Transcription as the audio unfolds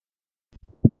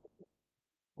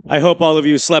I hope all of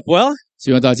you slept well.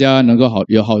 希望大家能够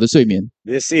有好的睡眠。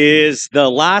This is the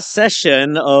last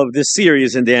session of this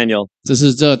series in Daniel. 这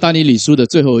是这但以理书的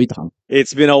最后一堂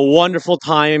It's been a wonderful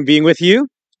time being with you,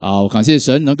 啊！我感谢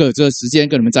神能够有这个时间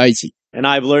跟你们在一起。 and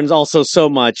I've learned also so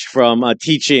much from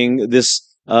teaching this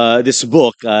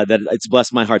book that it's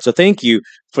blessed my heart. So thank you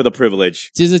for the privilege.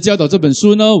 其实教导这本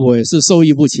书呢，我也是受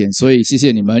益不浅，所以谢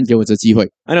谢你们给我这机会。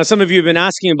 I know some of you have been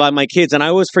asking about my kids, and I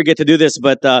always forget to do this,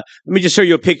 but let me just show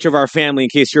you a picture of our family in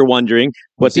case you're wondering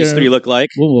what these three look like.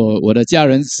 问我的家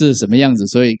人是什么样子，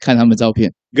所以看他们照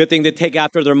片。 Good thing they take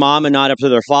after their mom and not after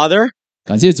their father.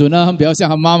 感谢主呢，他们比较像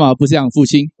他妈妈，不像父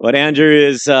亲。 But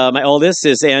Andrew is my oldest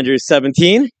is Andrew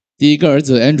 17. 第一个儿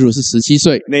子 Andrew 是17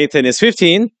岁 Nathan is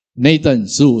 15. ，Nathan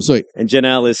 15岁， And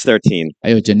Janelle is 13.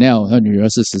 还有 Janelle 他女儿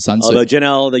是13 Although 岁。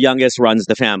 Janelle, the youngest, runs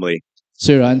the family.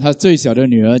 虽然她最小的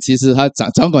女儿，其实她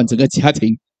掌管整个家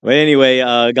庭， But anyway,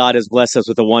 God has blessed us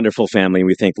with a wonderful family, and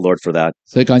we thank the Lord for that.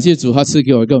 所以感谢主，他赐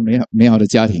给我一个美好的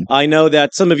家庭。 I know that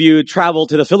some of you travel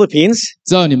to the Philippines.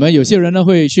 知道你们有些人呢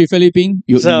会去菲律宾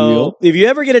旅游， So if you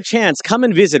ever get a chance, come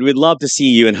and visit. We'd love to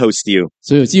see you and host you.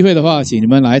 所以有机会的话，请你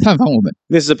们来探访我们。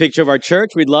 This is a picture of our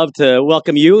church. We'd love to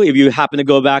welcome you if you happen to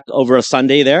go back over a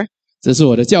Sunday there. 这是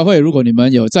我的教会，如果你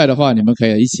们有在的话，你们可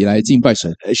以一起来敬拜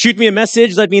神。 Shoot me a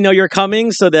message. Let me know you're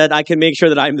coming so that I can make sure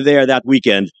that I'm there that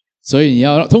weekend. 所以你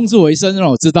要通知我一声，让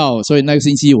我知道。所以那个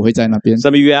星期我会在那边。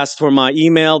 Some of you asked for my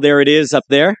email. There it is up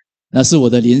there. 那是我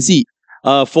的联系。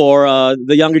 For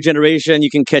the younger generation, you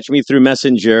can catch me through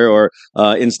Messenger or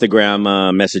Instagram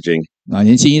messaging. 啊，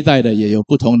年轻一代的也有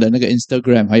不同的那个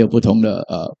Instagram， 还有不同的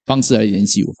方式来联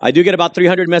系我。 I do get about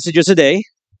 300 messages a day.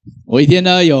 我一天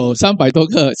呢有300多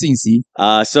个信息，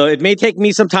 So it may take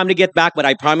me some time to get back, but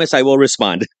I promise I will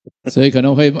respond. 所以可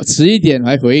能会迟一点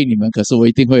来回应你们，可是我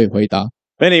一定会回答。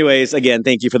 Anyways, again,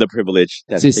 thank you for the privilege.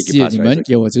 谢 Thank you, 谢你 Pastor 们 Isaac.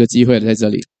 给我这个机会在这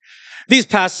里。 These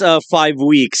past 5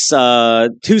 weeks,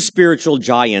 2 spiritual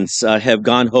giants have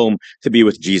gone home to be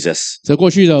with Jesus. 这过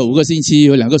去的5个星期，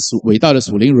有2个伟大的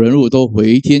属灵人物都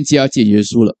回天家见耶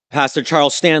稣了， Pastor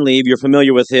Charles Stanley, if you're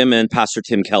familiar with him, and Pastor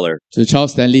Tim Keller. 是 Charles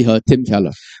Stanley 和 Tim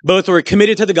Keller。 Both were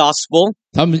committed to the gospel.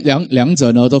 他们两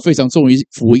者呢都非常重于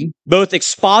福音， Both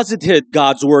exposited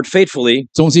God's word faithfully.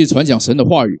 忠心传讲神的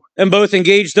话语， And both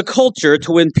engaged the culture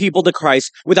to win people to Christ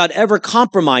without ever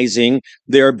compromising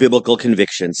their biblical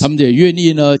convictions. 他们也愿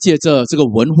意呢借着这个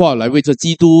文化来为这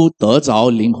基督得着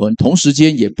灵魂，同时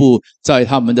间也不在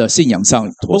他们的信仰上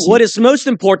妥 But 协。 what is most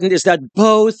important is that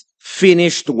both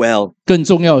finished well. 更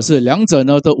重要的是，两者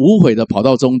呢都无悔的跑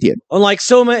到终点。 Unlike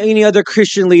so many other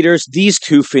Christian leaders, these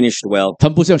two finished well. 他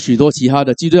们不像许多其他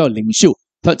的基督教领袖，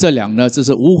这两呢这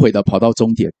是无悔的跑到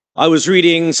终点。 I was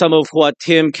reading some of what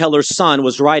Tim Keller's son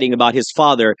was writing about his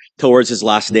father towards his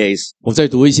last days. 我在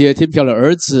读一些 Tim Keller 的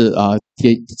儿子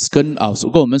跟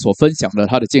我们所分享的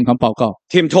他的健康报告。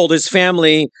 Tim told his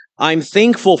family, I'm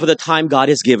thankful for the time God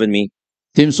has given me,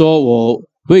 Tim 说：“我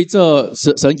为这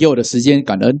神给我的时间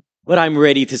感恩， but I'm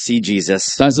ready to see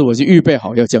Jesus. 但是我就预备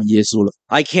好要见耶稣了。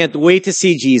 I can't wait to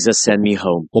see Jesus send me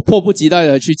home. 我迫不及待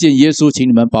的去见耶稣，请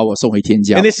你们把我送回天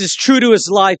家。 And this is true to his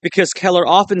life because Keller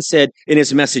often said in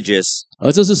his messages,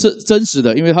 而这是真实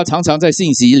的，因为他常常在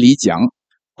信息里讲，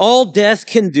 all death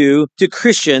can do to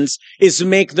Christians is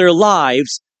make their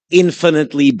lives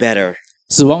infinitely better.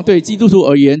 死亡对基督徒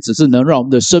而言，只是能让我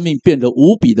们的生命变得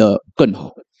无比的更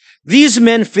好。 These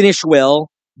men finished well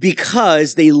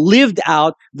because they lived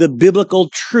out the biblical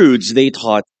truths they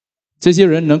taught. 这些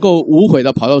人能够无悔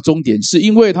的跑到终点，是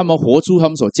因为他们活出他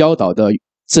们所教导的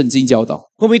圣经教导。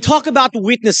 When we talk about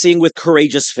witnessing with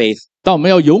courageous faith, 当我们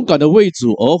要勇敢的为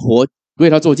主而活，为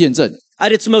他做见证。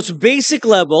 at its most basic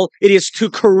level, it is to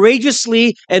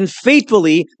courageously and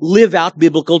faithfully live out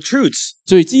biblical truths.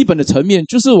 最基本的层面，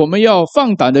就是我们要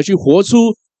放胆的去活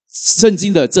出圣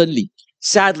经的真理。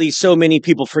 Sadly, so many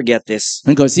people forget this.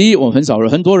 很可惜，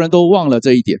很多人都忘了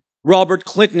这一点。 Robert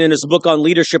Clinton, in his book on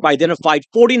leadership, identified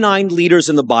 49 leaders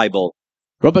in the Bible.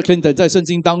 Robert Clinton 在圣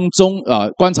经当中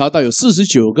观察到有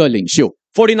49个领袖，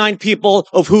 49 people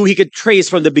of who he could trace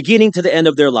from the beginning to the end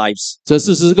of their lives. 这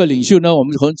40个领袖呢，我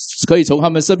们可以从他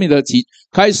们生命的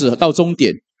开始到终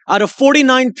点。 Out of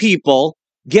 49 people,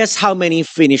 guess how many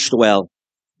finished well?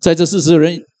 在这40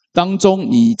人当中，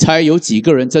你猜有几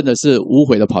个人真的是无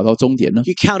悔的跑到终点呢？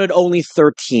 He counted only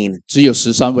 13. 只有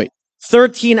13位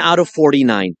13 out of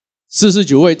 49.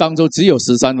 ，49位当中只有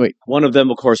13位， One of them,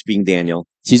 of course, being Daniel.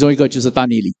 其中一个就是但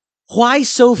以理。 Why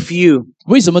so few?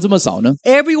 为什么这么少呢？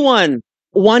 Everyone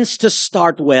wants to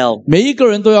start well, 每一个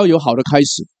人都要有好的开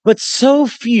始， but so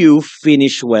few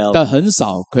finish well. 但很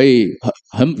少可以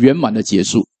很圆满的结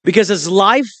束。 Because as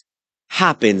life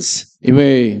happens, 因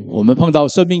为我们碰到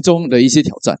生命中的一些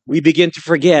挑战， we begin to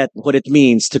forget what it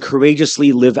means to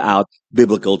courageously live out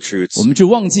biblical 我 truths. 们就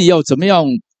忘记要怎么样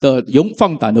的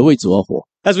放胆的为主而活。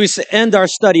 As we end our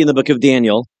study in the book of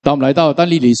Daniel, 当我们来到但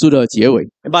以理书的结尾，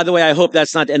 and by the way, I hope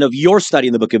that's not the end of your study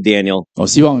in the book of Daniel. 我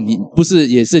希望你不是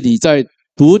也是你在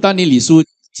读但以理书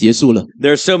结束了， There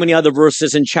are so many other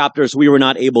verses and chapters we were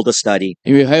not able to study.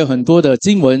 因为还有很多的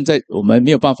经文在我们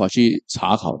没有办法去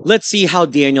查考。 Let's see how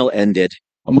Daniel ended.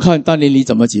 我们看但以理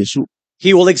怎么结束，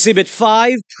 He will exhibit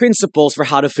 5 principles for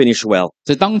how to finish well.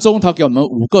 在当中他给我们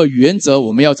5个原则，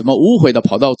我们要怎么无悔的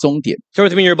跑到终点。 Turn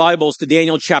with me in your Bibles to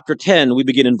Daniel chapter 10. We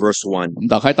begin in verse 1. 我们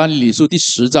打开但以理书第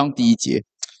10章第1节。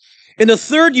 In the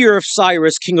 3rd year of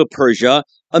Cyrus, king of Persia,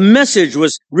 a message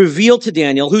was revealed to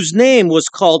Daniel, whose name was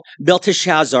called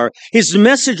Belteshazzar. His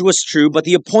message was true, but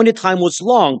the appointed time was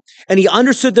long, and he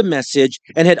understood the message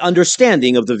and had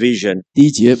understanding of the vision. 第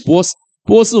1节，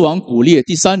波斯王古列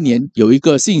第3年，有一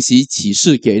个信息启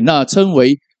示给那称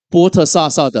为波特萨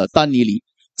萨的但以理。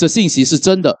这信息是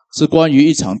真的，是关于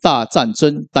一场大战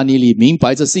争。但以理明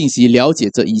白这信息，了解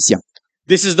这意象。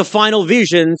 This is the final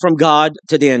vision from God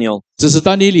to Daniel, 这是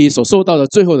但以理所受到的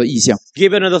最后的意象，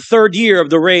 given in the 3rd year of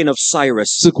the reign of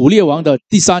Cyrus. 是古列王的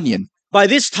第3年。 By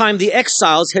this time, the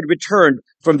exiles had returned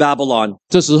from Babylon.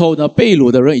 这时候呢，被掳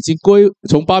的人已经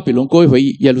从巴比伦归回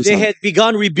耶路撒 They 冷， had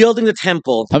begun rebuilding the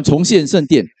temple. 他们重建圣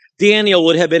殿。 Daniel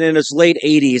would have been in his late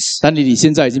 80s. 但以理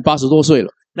现在已经80多岁了，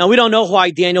 Now, we don't know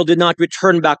why Daniel did not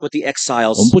return back with the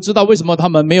exiles. 我们不知道为什么他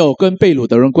们没有跟被掳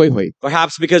的人归回，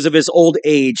 Perhaps because of his old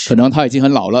age, 可能他已经很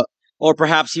老了， or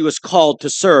perhaps he was called to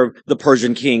serve the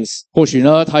Persian kings. 或许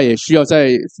呢，他也需要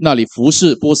在那里服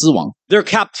侍波斯王。 Their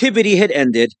captivity had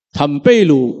ended. 他们被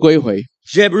掳归回，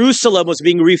 Jerusalem was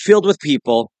being refilled with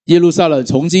people, 耶路撒冷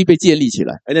重新被建立起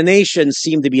来， and the nation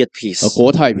seemed to be at peace.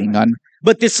 国泰平安。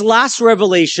 But this last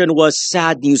revelation was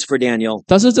sad news for Daniel.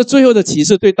 但是这最后的启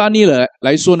示对但以理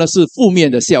来说呢，是负面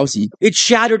的消息， It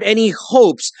shattered any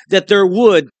hopes that there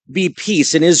would be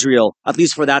peace in Israel, at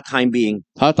least for that time being,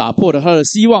 他打破了他的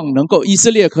希望，能够以色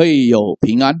列可以有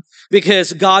平安。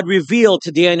 because God revealed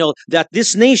to Daniel that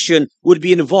this nation would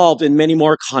be involved in many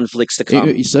more conflicts to 因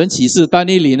come. 为神启示但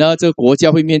以理呢，这个国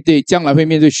家将来会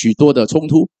面对许多的冲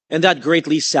突， And that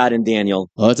greatly saddened Daniel.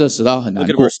 而这使他很难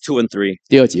Look at 过。 verse 2 and 3.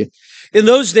 第2节， In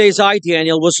those days, I,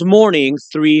 Daniel, was mourning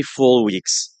 3 full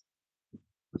weeks.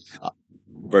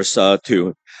 Verse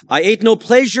 2. I ate no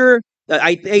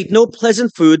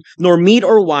pleasant food, nor meat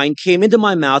or wine came into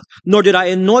my mouth, nor did I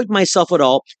anoint myself at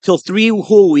all, till 3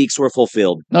 whole weeks were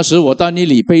fulfilled. 那时我但以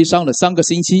理悲伤了3个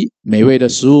星期，美味的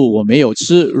食物我没有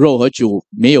吃，肉和酒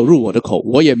没有入我的口，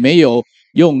我也没有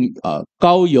用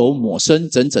膏油抹身，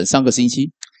整整3个星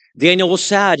期。 Daniel was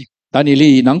sad. 但以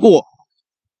理难过，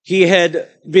 He had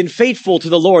been faithful to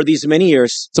the Lord these many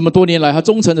years. 这么多年来他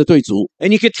忠诚的对主， And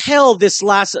you could tell this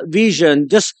last vision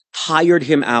just tired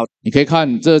him out. 你可以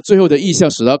看这最后的意象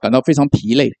使他感到非常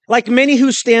疲累， Like many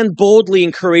who stand boldly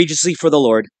and courageously for the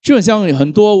Lord, 就很像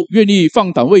很多愿意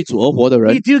放胆为主而活的 we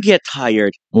人， do get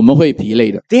tired. 我们会疲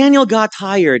累的。 Daniel got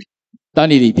tired.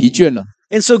 但以理疲倦了，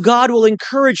 And so God will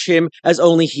encourage him as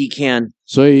only he can.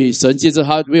 所以神借着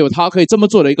他唯有他可以这么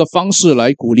做的一个方式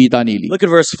来鼓励但以理。 Look at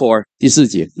verse 4. 第4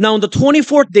节， Now, on the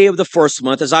 24th day of the first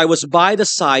month, as I was by the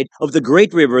side of the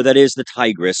great river that is the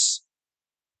Tigris,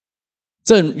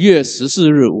 正月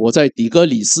14日，我在底格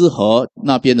里斯河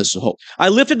那边的时候， I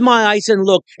lifted my eyes and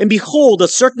looked, and behold, a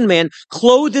certain man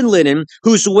clothed in linen,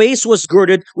 whose waist was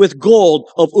girded with gold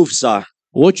of Uphzah.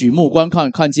 我举目观看，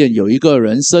看见有一个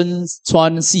人身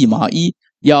穿细麻衣，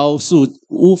腰束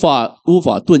乌发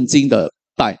缎金的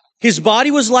带。 His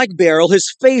body was like beryl, his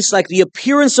face like the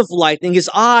appearance of lightning, his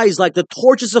eyes like the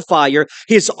torches of fire,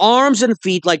 his arms and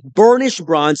feet like burnished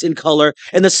bronze in color,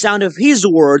 and the sound of his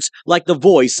words like the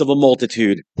voice of a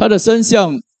multitude. 他的身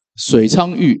像水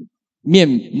苍玉，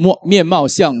面貌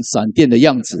像闪电的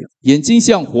样子，眼睛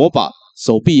像火把，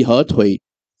手臂和腿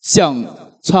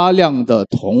像擦亮的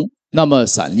铜那么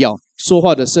闪耀，说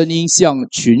话的声音像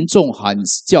群众喊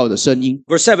叫的声音。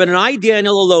 Verse 7, And I,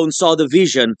 Daniel, alone saw the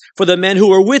vision, for the men who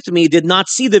were with me did not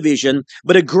see the vision,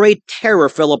 but a great terror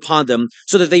fell upon them,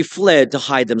 so that they fled to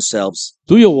hide themselves.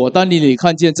 独有我但以理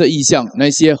看见这异象，那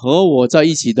些和我在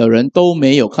一起的人都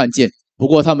没有看见，不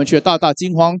过他们却大大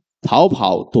惊慌，逃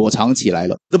跑躲藏起来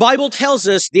了。 The Bible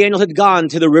tells us Daniel had gone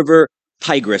to the river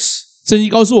Tigris, 圣经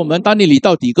告诉我们，但以理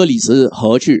到底格里斯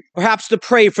河去， perhaps to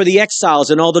pray for the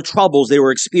exiles and all the troubles they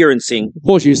were experiencing.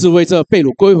 或许是为这被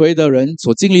掳归回的人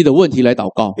所经历的问题来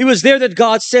祷告。 It was there that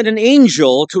God sent an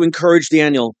angel to encourage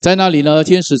Daniel. 在那里呢，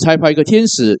神差派一个天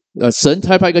使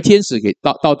给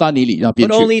到但以理那边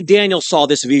But 去， only Daniel saw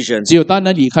this vision. 只有但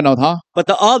以理看到他。But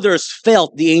the others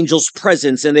felt the angel's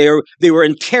presence and they were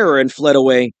in terror and fled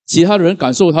away. 其他人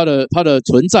感受他的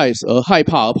存在而害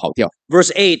怕而跑掉。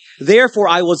Verse 8, Therefore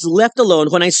I was left alone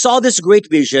when I saw this great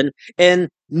vision, and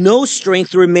no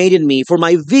strength remained in me, for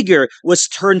my vigor was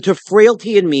turned to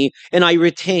frailty in me, and I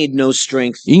retained no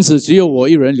strength. 因此只有我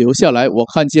一人留下来，我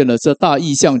看见了这大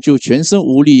异象，就全身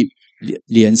无力，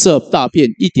脸色大变，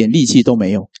一点力气都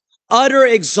没有。Utter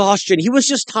exhaustion. He was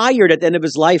just tired at the end of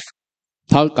his life.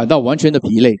 他感到完全的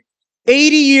疲累。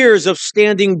80 years of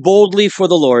standing boldly for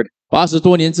the Lord. 80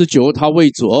多年之久，他为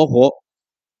主而活，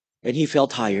 And he felt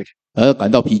tired. 而感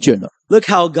到疲倦了。Look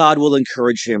how God will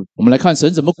encourage him. 我们来看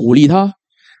神怎么鼓励他。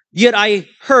Yet I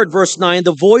heard, verse 9,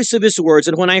 the voice of his words,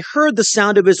 and when I heard the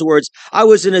sound of his words, I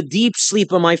was in a deep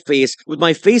sleep on my face, with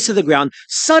my face to the ground.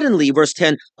 Suddenly, verse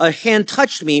 10, a hand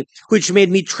touched me, which made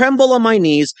me tremble on my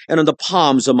knees and on the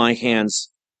palms of my hands.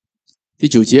 第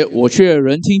9节，我却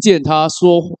仍听见他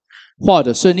说话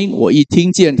的声音，我一听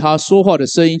见他说话的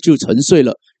声音，就沉睡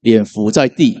了，脸伏在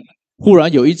地。忽然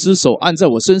有一只手按在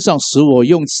我身上，使我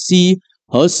用膝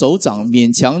和手掌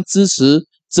勉强支持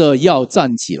着要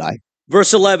站起来。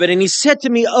Verse 11, And he said to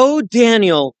me, O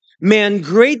Daniel, man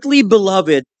greatly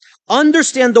beloved,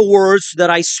 understand the words that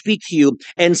I speak to you,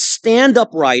 and stand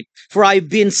upright, for I've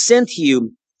been sent to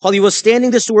you. While he was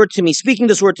speaking this word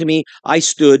to me, I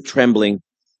stood trembling.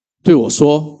 对我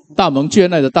说：“大蒙眷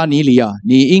爱的丹尼里啊，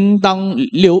你应当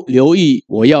留意，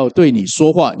我要对你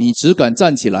说话，你只敢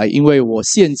站起来，因为我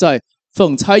现在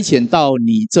奉差遣到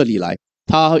你这里来。”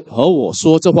他和我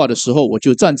说这话的时候，我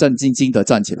就战战兢兢地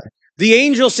站起来。The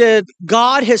angel said,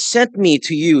 God has sent me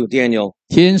to you, Daniel.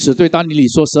 天使对丹尼里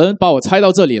说：“神把我差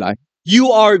到这里来，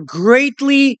 You are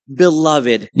greatly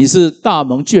beloved. 你是大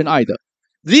蒙眷爱的。”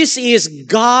 This is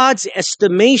God's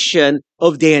estimation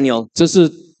of Daniel. 这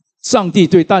是上帝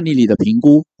对但尼里的评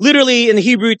估。 Literally in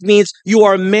Hebrew, it means you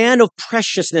are a man of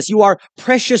preciousness. You are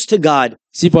precious to God.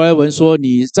 希伯来文说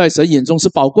你在神眼中是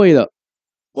宝贵的。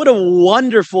 What a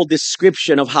wonderful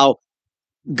description of how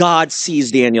God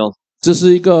sees Daniel. 这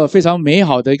是一个非常美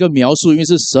好的一个描述，因为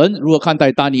是神如何看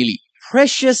待但尼里，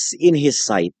 Precious in his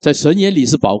sight. 在神眼里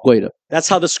是宝贵的。 That's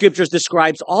how the scriptures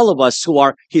describes all of us who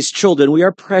are his children. We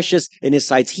are precious in his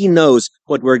sight. He knows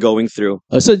what we're going through.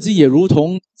 而圣经也如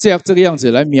同这个样子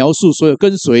来描述所有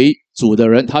跟随主的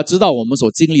人，他知道我们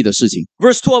所经历的事情。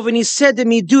 Verse 12, And he said to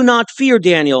me, Do not fear,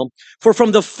 Daniel, for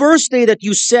from the first day that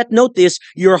you set, note this,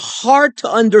 your heart to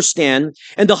understand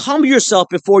and to humble yourself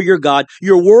before your God,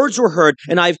 your words were heard,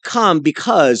 and I've come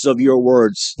because of your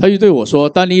words. 他就对我说：“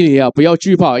但尼里啊，不要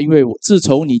惧怕，因为我自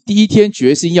从你第一天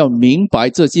决心要明白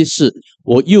这件事，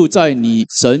我又在你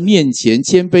神面前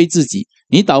谦卑自己。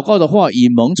你祷告的话已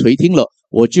蒙垂听了，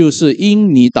我就是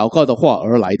因你祷告的话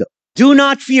而来的。 Do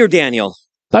not fear, Daniel.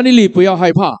 但尼里不要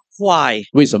害怕， Why?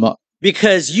 为什么？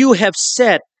 Because you have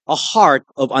set a heart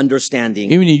of understanding.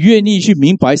 因为你愿意去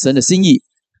明白神的心意。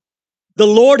 The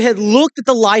Lord had looked at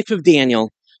the life of Daniel,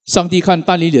 上帝看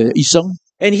但尼里的一生，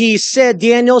 and he said,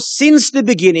 Daniel, since the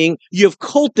beginning, you have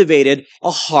cultivated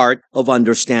a heart of 说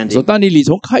understanding. 但尼里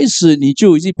从开始你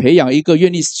就已经培养一个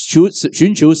愿意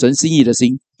寻求神心意的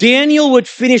心。 Daniel would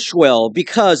finish well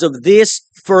because of this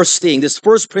first thing, this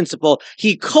first principle.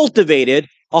 He cultivated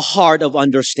a heart of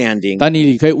understanding. 但尼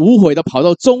里可以无悔的跑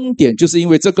到终点，就是因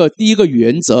为这个第一个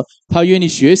原则，他愿意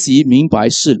学习明白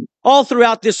事理。 All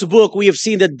throughout this book, we have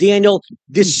seen that Daniel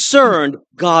discerned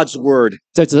God's word.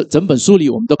 在整本书里，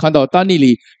我们都看到但尼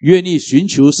里愿意寻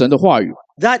求神的话语，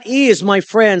 That is, my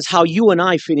friends, how you and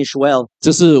I finish well.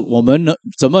 这是我们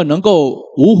怎么能够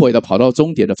无悔的跑到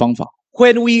终点的方法。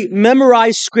 When we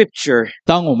memorize scripture,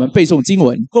 当我们背诵经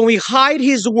文， when we hide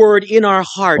his word in our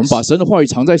我们 hearts, 把神的话语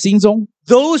藏在心中，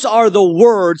 those are the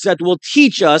words that will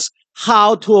teach us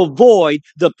how to avoid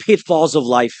the pitfalls of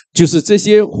life. 就是这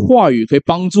些话语可以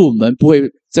帮助我们不会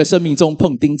在生命中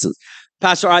碰钉子。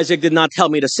 Pastor Isaac did not tell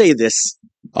me to say this,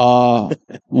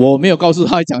 我没有告诉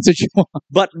他讲这句话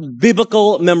but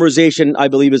biblical memorization, I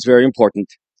believe, is very important.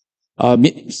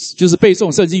 就是背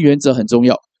诵圣经原则很重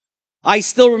要。 I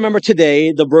still remember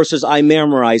today the verses I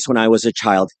memorized when I was a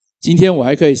child. 今天我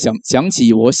还可以想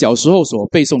起我小时候所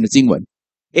背诵的经文，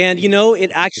 And you know,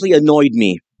 it actually annoyed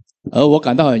me 而我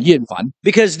感到很厌烦，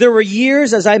 because there were years,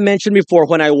 as I mentioned before,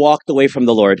 when I walked away from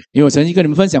the Lord. 因为我曾经跟你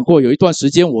们分享过，有一段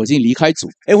时间我已经离开主，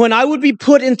 And when I would be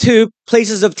put into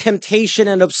places of temptation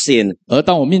and of sin, 而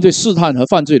当我面对试探和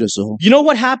犯罪的时候， you know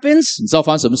what happens? 你知道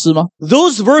发生什么事吗？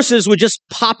 Those verses would just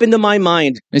pop into my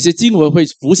mind. 那些经文会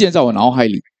浮现在我脑海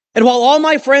里， And while all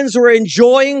my friends were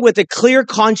enjoying with a clear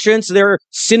conscience their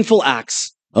sinful acts,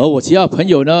 而我其他朋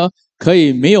友呢，可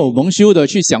以没有蒙羞的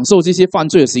去享受这些犯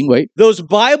罪的行为。 those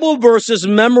Bible verses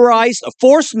memorized,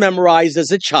 forced memorized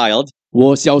as a child,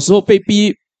 我小时候被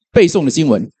逼背诵的经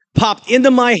文 popped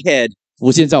into my head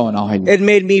浮现在我脑海里， and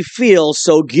made me feel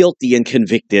so guilty and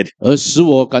convicted. 而使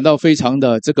我感到非常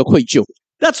的这个愧疚。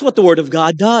 That's what the Word of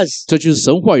God does. 这就是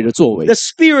神话语的作为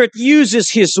The。Spirit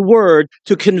uses His Word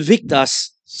to convict us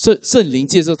圣灵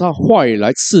借着他话语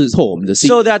来刺透我们的心，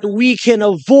 so that we can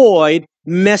avoid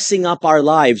messing up our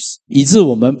lives. 以致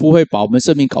我们不会把我们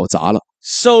生命搞砸了。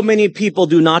 So many people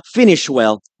do not finish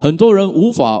well 很多人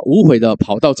无法无悔的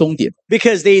跑到终点，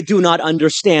 because they do not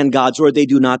understand God's Word. They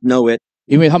do not know it.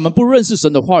 因为他们不认识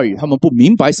神的话语，他们不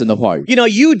明白神的话语。 You know,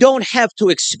 you don't have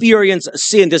to experience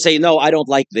sin to say, no, I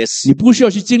don't like this. 你不需要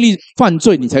去经历犯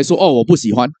罪，你才说哦，我不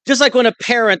喜欢。 Just like when a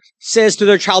parent says to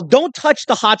their child, don't touch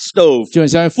the hot stove. 就很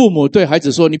像父母对孩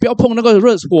子说：“你不要碰那个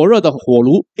火热的火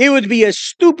炉。 It would be a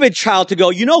stupid child to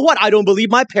go, you know what? I don't believe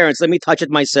my parents. Let me touch it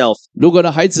myself. ”如果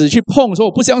呢，孩子去碰说：“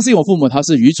我不相信我父母”，他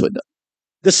是愚蠢的。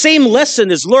 The same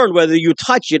lesson is learned whether you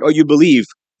touch it or you believe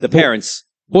the parents.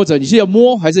 或者你是要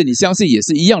摸，还是你相信，也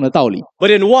是一样的道理。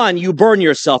 But in one, you burn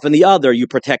yourself. In the other, you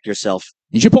protect yourself.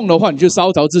 你去碰的话，你就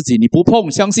烧着自己；你不碰，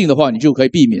相信的话，你就可以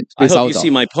避免 I 被 hope 烧 you 着。 see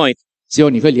my point. 希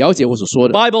望你可以了解我所说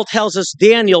The 的。 Bible tells us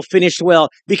Daniel finished well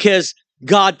because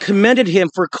God commended him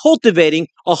for cultivating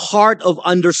a heart of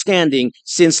understanding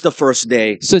since the first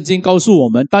day. 圣经告诉我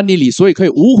们，但尼里所以可以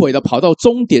无悔的跑到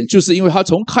终点，就是因为他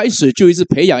从开始就一直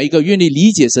培养一个愿意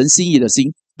理解神心意的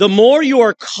心。 The more you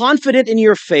are confident in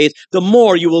your faith, the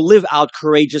more you will live out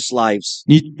courageous lives.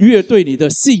 你越对你的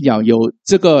信仰有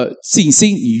这个信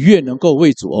心，你越能够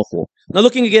为主而活。 Now,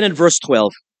 looking again at verse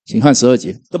 12, 请看12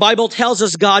节， the Bible tells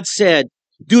us God said,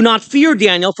 do not fear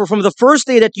Daniel, for from the first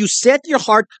day that you set your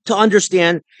heart to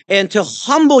understand and to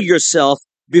humble yourself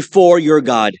before your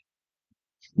God.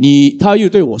 他又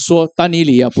对我说：“丹尼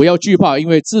里啊，不要惧怕，因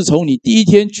为自从你第一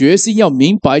天决心要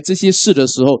明白这些事的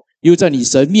时候，又在你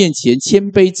神面前谦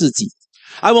卑自己。”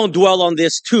 I won't dwell on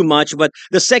this too much, but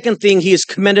the second thing he is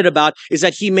commended about is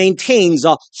that he maintains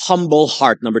a humble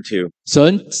heart. Number 2.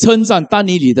 神称赞丹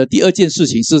尼里的第二件事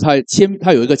情是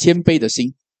他有一个谦卑的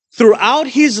心。 Throughout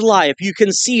his life, you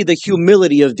can see the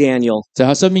humility of Daniel. 在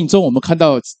他生命中，我们看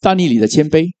到丹尼里的谦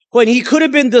卑。 When he could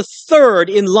have been the third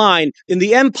in line in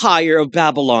the empire of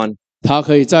Babylon, 他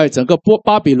可以在整个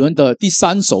巴比伦的第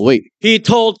3首位， he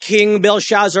told King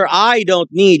Belshazzar, I don't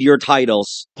need your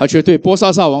titles. 他却对波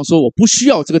沙撒王说：“我不需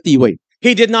要这个地位。”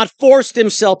 He did not force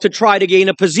himself to try to gain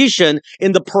a position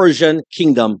in the Persian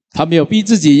kingdom. 他没有逼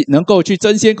自己能够去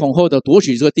争先恐后的夺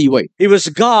取这个地位， It was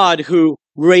God who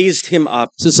raised him up.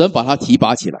 是神把他提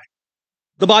拔起来。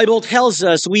 The Bible tells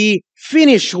us we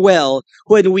finish well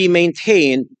when we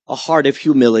maintain a heart of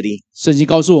humility, 圣经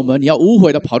告诉我们，你要无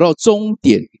悔的跑到终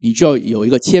点，你就要有一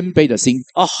个谦卑的心，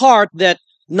 a heart that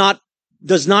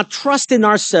does not trust in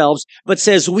ourselves, but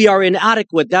says we are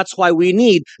inadequate. That's why we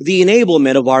need the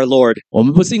enablement of our Lord. 我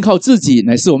们不信靠自己，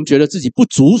乃是我们觉得自己不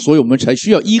足，所以我们才需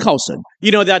要依靠神。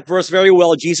 You know that verse very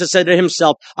well. Jesus said to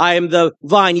himself, I am the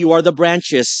vine, you are the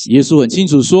branches. 耶稣很清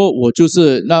楚说：“我就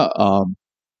是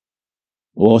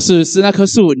我是那棵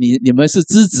树，你们是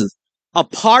枝子，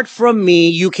 Apart from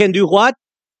me, you can do what?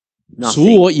 除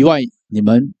Nothing. 我以外，你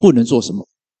们不能做什么。”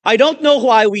 I don't know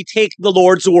why we take the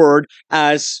Lord's word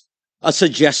as a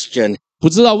suggestion. 不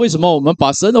知道为什么我们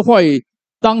把神的话语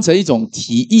当成一种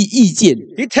意见，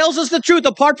 He tells us the truth.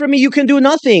 Apart from me, you can do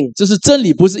nothing. 这是真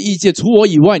理，不是意见。除我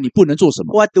以外，你不能做什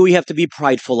么。 What do we have to be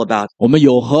prideful about? 我们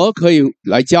有何可以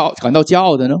来感到骄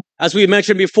傲的呢？ As we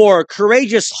mentioned before,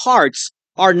 courageous hearts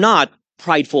are not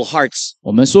prideful hearts.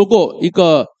 我们说过，一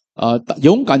个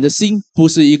勇敢的心不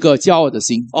是一个骄傲的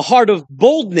心， A heart of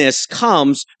boldness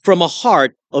comes from a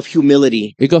heart of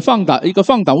humility. 一个放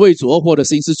胆为主而活的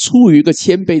心是出于一个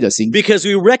谦卑的心， Because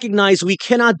we recognize we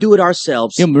cannot do it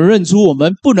ourselves, 因为我们认出我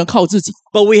们不能靠自己，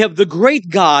 but we have the great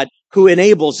God who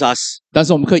enables us. 但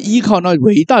是我们可以依靠那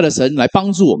伟大的神来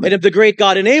帮助我们。 And if the great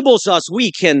God enables us, we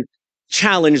can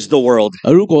challenge the world.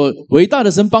 而如果伟大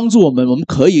的神帮助我们，我们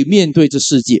可以面对这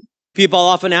世界。 People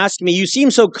often ask me, you seem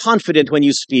so confident when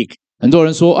you speak. 很多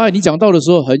人说：“哎，你讲道的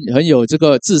时候很有这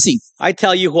个自信。” I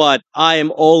tell you what, I am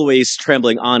always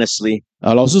trembling, honestly.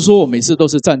 老实说，我每次都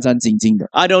是战战兢兢的。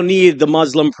 I don't need the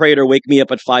Muslim prayer to wake me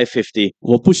up at 5:50.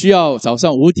 我不需要早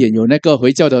上5点有那个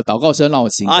回教的祷告声让我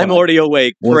醒过来 I'm already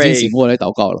awake, 我已经 praying. 醒过来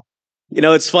祷告了。 You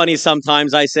know, it's funny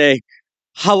sometimes I say,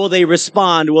 how will they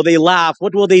respond? Will they laugh?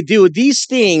 What will they do? These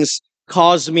things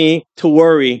cause me to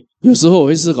worry. 有时候我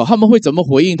会思考他们会怎么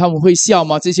回应，他们会笑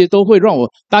吗？这些都会让我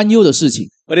担忧的事情。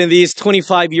 But in these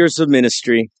 25 years of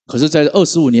ministry, 可是，在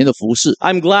25年的服侍，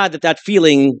 I'm glad that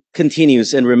feeling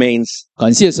continues and remains.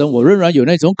 感谢神，我仍然有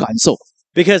那种感受。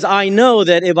Because I know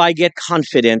that if I get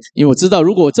confident, 因为我知道，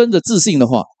如果我真的自信的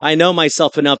话， I know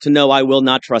myself enough to know I will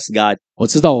not trust God. 我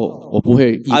知道我不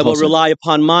会依 I 靠 will 神， rely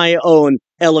upon my own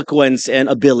eloquence and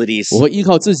abilities. 我会依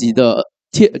靠自己的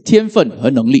天分和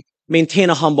能力。 Maintain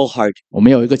a humble heart. 我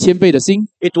们有一个谦卑的心，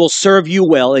 It will serve you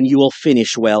well and you will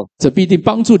finish well. 这必定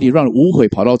帮助你让无悔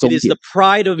跑到终 It is 点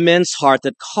the。pride of men's heart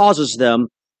that causes them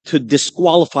to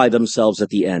disqualify themselves at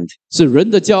the end. 是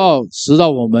人的骄傲使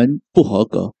到我们不合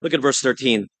格。 Look at verse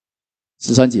 13.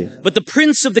 13节， But the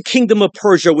prince of the kingdom of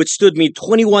Persia withstood me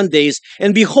 21 days,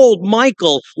 and behold,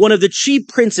 Michael, one of the chief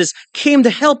princes, came to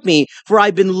help me, for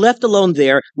I've been left alone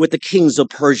there with the kings of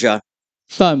Persia.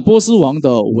 但波斯王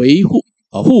的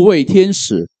护卫天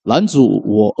使拦阻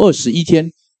我21天，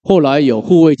后来有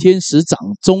护卫天使长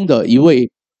中的一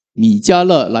位米迦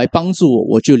勒来帮助我，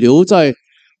我就留在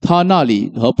他那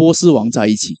里和波斯王在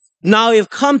一起。 Now I have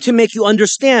come to make you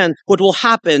understand what will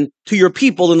happen to your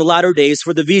people in the latter days,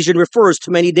 for the vision refers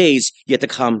to many days yet to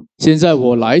come. 现在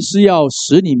我来是要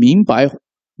使你明白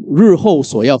日后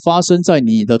所要发生在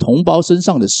你的同胞身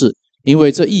上的事，因为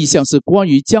这意象是关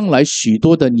于将来许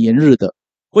多的年日的。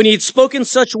 When he had spoken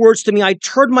such words to me, I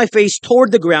turned my face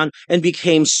toward the ground and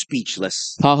became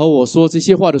speechless. 他和我说这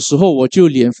些话的时候，我就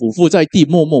脸俯伏在地，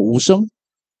默默无声。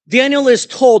 Daniel is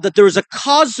told that there is a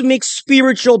cosmic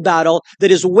spiritual battle that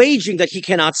is waging that he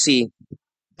cannot see.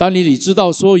 但你知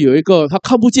道说有一个他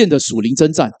看不见的属灵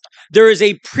征战， There is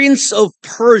a prince of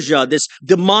Persia, this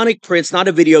demonic prince, not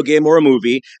a video game or a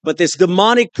movie, but this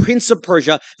demonic prince of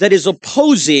Persia that is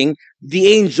opposing the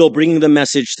angel bringing the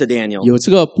message to Daniel. 有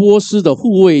这个波斯的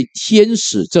护卫天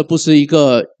使，这不是一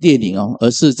个电影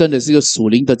而是真的是一个属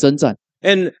灵的征战。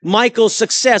 And Michael's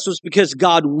success was because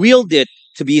God willed it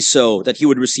to be so, that he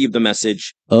would receive the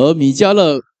message. 而米迦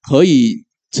勒可以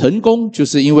成功，就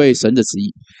是因为神的旨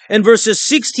意。 And verses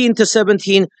 16 to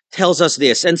 17 tells us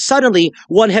this. And suddenly,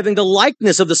 one having the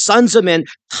likeness of the sons of men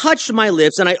touched my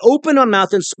lips, and I opened my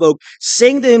mouth and spoke,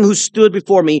 saying to him who stood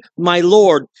before me, My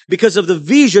Lord, because of the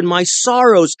vision, my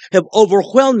sorrows have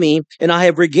overwhelmed me, and I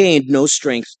have regained no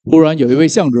strength. 忽然有一位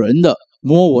像人的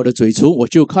摸我的嘴唇，我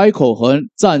就开口和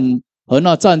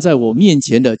那站在我面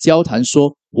前的交谈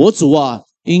说：“我主啊，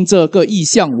因这个异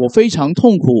象，我非常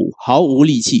痛苦，毫无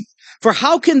力气。 For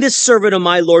how can this servant of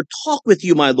my Lord talk with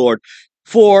you, my Lord?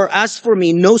 For as for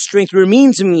me, no strength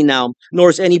remains in me now,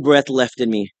 nor is any breath left in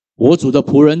me. 我主的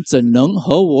仆人怎能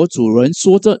和我主人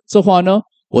说这话呢？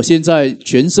我现在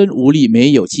全身无力，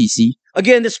没有气息。”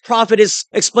 Again, this prophet is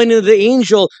explaining to the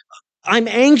angel, I'm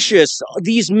anxious.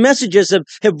 These messages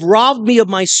have robbed me of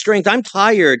my strength. I'm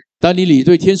tired. 但以理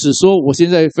对天使说：“我现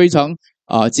在非常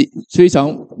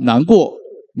难过，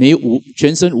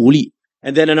全身无力。”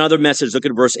 And then another message, look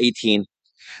at verse 18.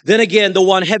 Then again, the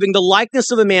one having the likeness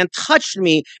of a man touched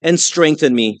me and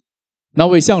strengthened me. 那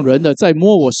位像人的在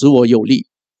摸我，使我有力。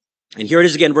 And here it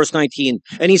is again, verse 19.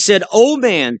 And he said, O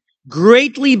man,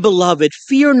 greatly beloved,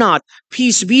 fear not,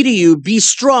 peace be to you, be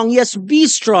strong. Yes, be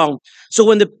strong. So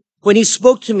when he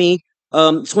spoke to me,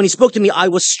 I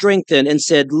was strengthened and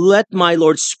said, Let my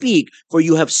Lord speak, for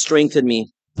you have strengthened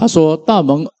me. 他说：“大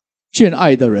蒙眷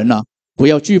爱的人啊，不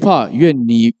要惧怕，愿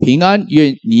你平安，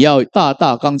愿你要大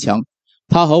大刚强。”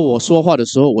他和我说话的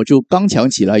时候，我就刚强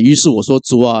起来。于是我说：“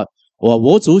主啊，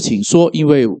我主，请说，因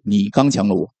为你刚强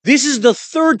了我。” This is the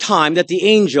third time that the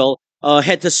angel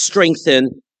had to strengthen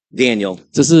Daniel.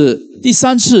 这是第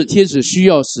3次天使需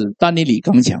要使但以理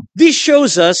刚强。 This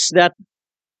shows us that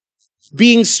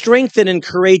being strengthened and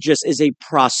courageous is a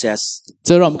process.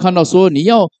 这让我们看到说，你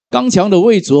要刚强的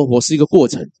为主而活是一个过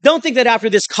程。 Don't think that after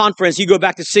this conference you go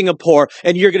back to Singapore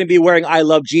and you're going to be wearing I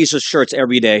Love Jesus shirts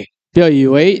every day. 不要以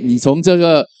为你从这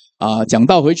个讲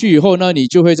道回去以后呢，你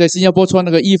就会在新加坡穿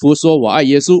那个衣服说我爱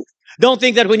耶稣。 Don't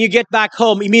think that when you get back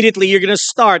home, immediately you're going to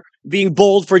start being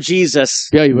bold for Jesus.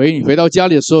 不要以为你回到家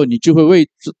里的时候，你就会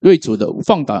为主的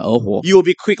放胆而活， You will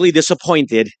be quickly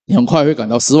disappointed. 你很快会感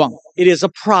到失望， It is a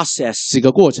process. 是一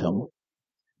个过程。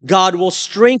 God will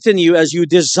strengthen you as you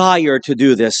desire to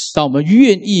do this. 当我们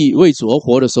愿意为主而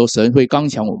活的时候，神会刚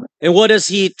强我们。 And what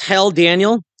does he tell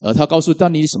Daniel? 而他告诉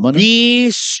但以理什么呢？ Be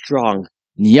strong.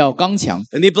 你要刚强，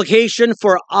 And the implication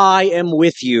for I am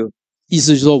with you. 意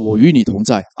思就是说我与你同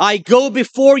在， I go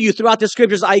before you throughout the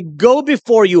scriptures. I go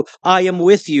before you. I am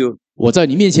with you. 我在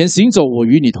你面前行走，我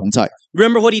与你同在。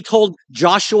 Remember what he told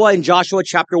Joshua in Joshua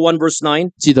chapter 1 verse 9?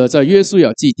 记得在约书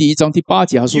亚记第1章第8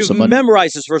节他说 You've 什么呢？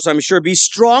 memorized this verse, I'm sure. Be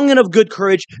strong and of good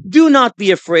courage. Do not be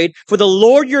afraid, for the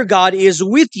Lord your God is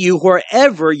with you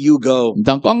wherever you go. 你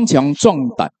当刚强壮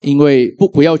胆，因为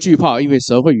不要惧怕，因为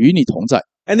神会与你同在。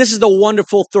And this is the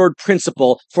wonderful third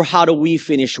principle for how do we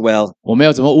finish well. 我们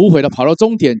要怎么无悔的跑到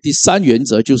终点？第三原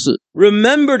则就是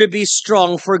Remember to be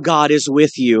strong, for God is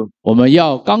with you. 我们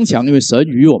要刚强，因为神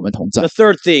与我们同在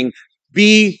The。third thing,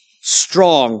 be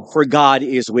strong, for God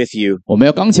is with you. 我们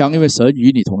要刚强，因为神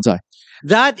与你同在。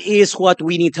 That is what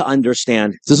we need to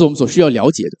understand. 这是我们所需要了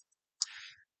解的。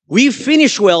 We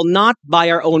finish well not by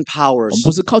our own 我 powers. 们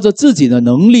不是靠着自己的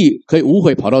能力可以无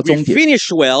悔跑到 We 终点， finish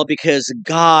well because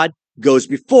God goes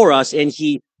before us and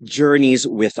He journeys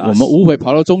with 我 us. 们无悔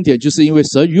跑到终点，就是因为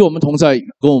神与我们同在，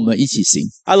跟我们一起行。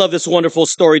 I love this wonderful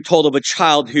story told of a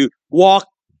child who walked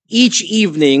each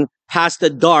evening past a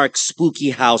dark,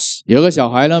 spooky house. 有个小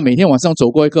孩呢，每天晚上走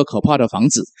过一个可怕的房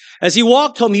子， As he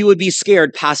walked home, he would be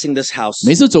scared passing this house.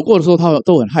 每次走过的时候，他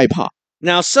都很害怕。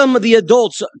 Now, some of the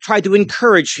adults tried to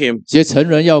encourage him. 这些成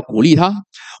人要鼓励他，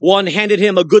 One handed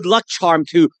him a good luck charm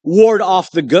to ward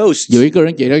off the ghosts. 有一个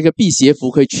人给了一个辟邪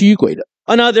符，可以驱鬼的；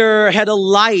 Another had a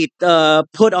light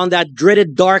put on that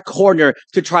dreaded dark corner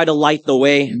to try to light the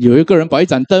way. 有一个人把一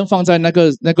盏灯放在那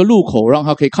个路口，让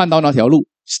他可以看到那条路。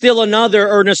 Still another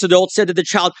earnest adult said to the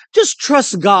child, just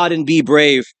trust God and be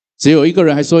brave. 只有一个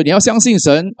人还说：“你要相信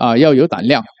神啊，要有胆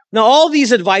量。 Now, all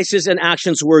these advices and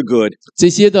actions were good, ”这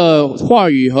些的话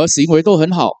语和行为都很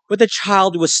好， but the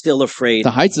child was still afraid.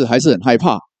 但孩子还是很害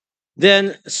怕。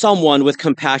 Then someone with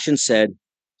compassion said,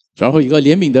 然后一个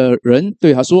怜悯的人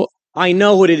对他说 I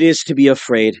know what it is to be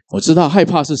afraid. ：“ 我知道害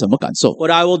怕是什么感受。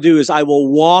 What I will do is I will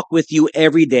walk with you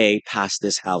every day past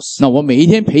this house. 那我每一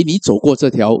天陪你走过这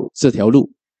条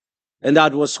路。 And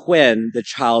that was when the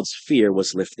child's fear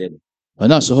was lifted. ”而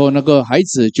那时候，那个孩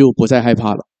子就不再害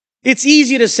怕了。 It's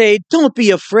easy to say, don't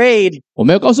be afraid. 我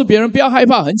们要告诉别人不要害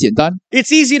怕，很简单。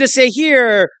 It's easy to say,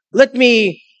 here, let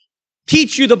me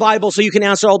teach you the Bible so you can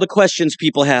answer all the questions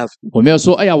people have. 我们要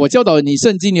说：“哎呀，我教导你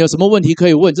圣经，你有什么问题可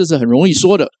以问？”这是很容易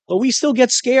说的， But we still get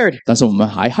scared. 但是我们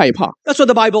还害怕。 That's what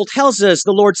the Bible tells us.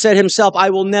 The Lord said himself, I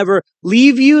will never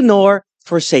leave you nor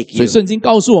forsake 所以 you. 圣经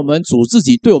告诉我们，主自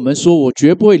己对我们说：“我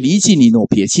绝不会离弃你，我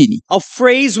撇弃你。 A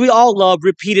phrase we all love,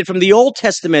 repeated from the Old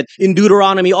Testament in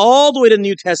Deuteronomy all the way to the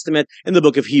New Testament in the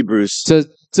book of Hebrews. ”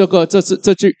这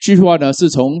句话呢，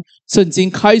是从圣经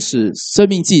开始，《生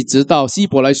命记》直到希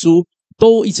伯来书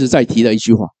都一直在提的一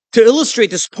句话。 To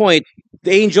illustrate this point,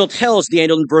 the angel tells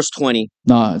Daniel in verse 20,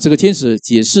 那这个天使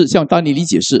解释，向但尼里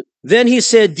解释， Then he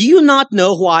said, Do you not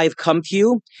know why I've come to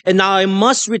you? And now I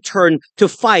must return to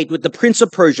fight with the prince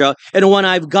of Persia, and when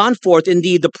I've gone forth,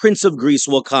 indeed the prince of Greece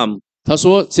will come. 他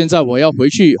说：“现在我要回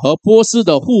去和波斯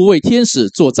的护卫天使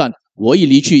作战。我一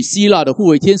离去，希腊的护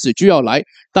卫天使就要来。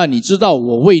但你知道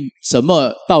我为什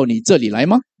么到你这里来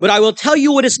吗？ But I will tell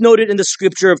you what is noted in the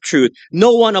scripture of truth.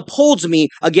 No one upholds me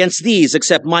against these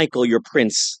except Michael, your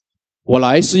prince. 我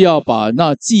来是要把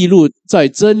那记录在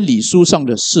真理书上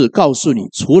的事告诉你。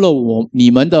除了你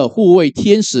们的护卫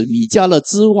天使米迦勒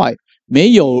之外，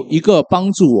没有一个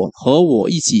帮助我和我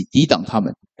一起抵挡他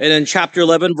们。” And in chapter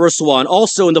 11, verse 1,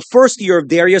 also in the first year of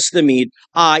Darius the Mede,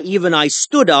 even I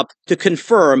stood up to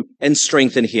confirm and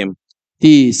strengthen him.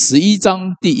 第11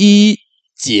章第1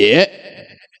节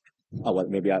Oh, well,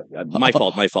 maybe my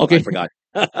fault. Okay. I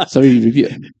forgot.，sorry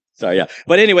repeat。 Sorry, yeah.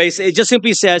 But anyways, it just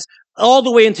simply says, all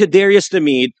the way into Darius the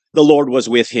Mede, the Lord was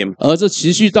with him. 而这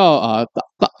持续到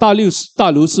大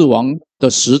流士王的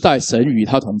时代，神与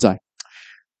他同在。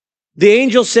 The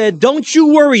angel said, Don't you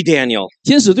worry, Daniel.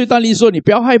 天使对但尼说：“你不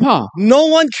要害怕， No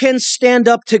one can stand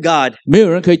up to God. 没有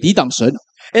人可以抵挡神。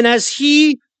 And as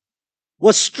he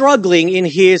was struggling in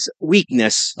his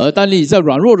weakness, ”而但尼在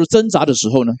软弱的挣扎的时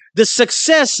候呢， the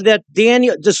success that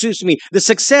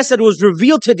was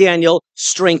revealed to Daniel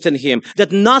strengthened him,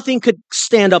 that nothing could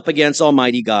stand up against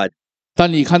Almighty God.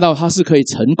 但你看到他是可以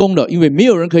成功的，因为没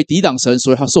有人可以抵挡神，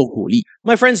所以他受鼓励。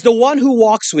 My friends, the one who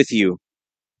walks with you,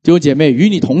 弟兄姐妹，与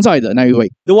你同在的那一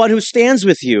位， the one who stands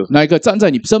with you, 那一个站在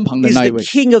你身旁的 is 那一 the 位，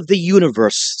 King of the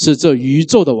universe, 是这宇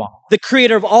宙的王， the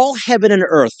creator of all heaven and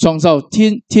earth, 创造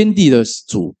天地的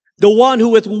主， the one who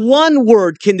with one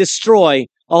word can destroy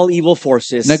all evil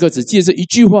forces. 那个只借着一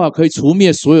句话可以除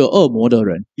灭所有恶魔的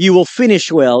人。 You will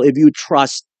finish well if you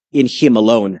trust in him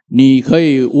alone. 你可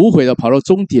以无悔的跑到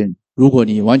终点，如果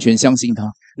你完全相信他。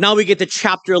 Now we get to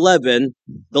chapter 11,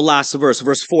 the last verse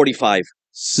 45.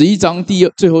 11章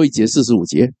最后一节45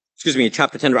节， Excuse me,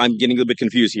 chapter 10. I'm getting a little bit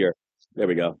confused here. There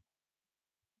we go.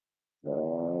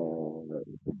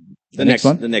 The next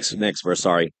one? The next verse.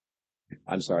 Sorry.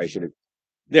 I'm sorry. I should have.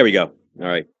 There we go. All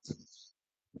right.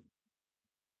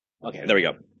 Okay, there we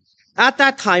go. At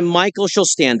that time, Michael shall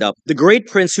stand up, the great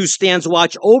prince who stands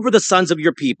watch over the sons of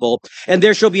your people, and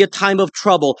there shall be a time of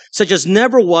trouble, such as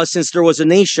never was since there was a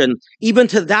nation, even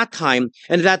to that time,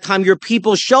 and at that time your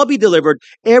people shall be delivered,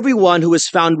 every one who is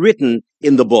found written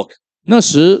in the book. 那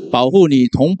时，保护你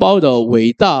同胞的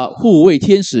伟大护卫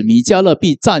天使米迦勒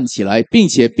必站起来，并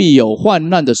且必有患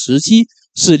难的时期，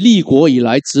是立国以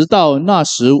来直到那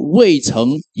时未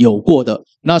曾有过的。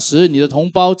那时，你的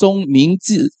同胞中名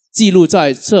字记录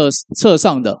在册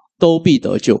上的，都必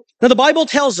得救。 Now the Bible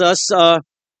tells us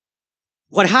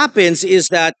what happens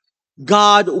is that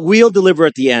God will deliver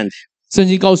at the end. 圣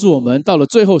经告诉我们，到了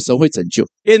最后，神会拯救。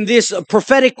 In this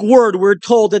prophetic word, we're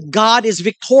told that God is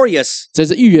victorious. 在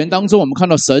这预言当中，我们看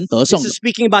到神得胜 This 了。 is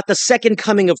speaking about the second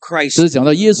coming of 这 Christ. 是讲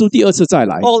到耶稣第二次再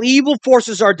来， All evil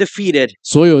forces are defeated.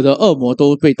 所有的恶魔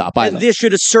都被打败 And 了， this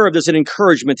should have served as an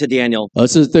encouragement to Daniel. 而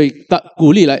是对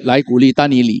鼓励来鼓励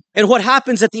丹尼里。 And what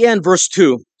happens at the end, verse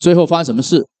 2? 最后发生什么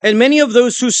事？ And many of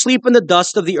those who sleep in the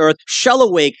dust of the earth shall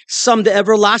awake, some to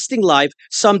everlasting life,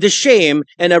 some to shame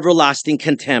and everlasting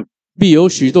contempt. 必有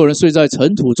许多人睡在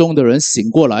尘土中的人醒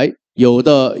过来，有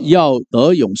的要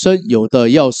得永生，有的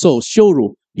要受羞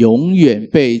辱，永远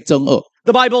被憎恶。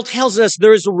 The Bible tells us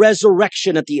there is a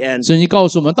resurrection at the end. 圣经告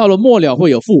诉我们，到了末了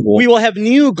会有复活， We will have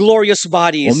new glorious 我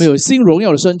bodies, 们有新荣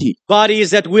耀的身体， bodies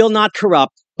that will not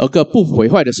corrupt, 一个不毁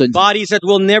坏的身体， bodies that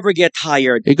will never get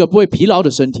tired, 一个不会疲劳的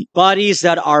身体， bodies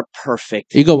that are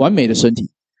perfect. 一个完美的身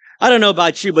体。 I don't know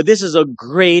about you, but this is a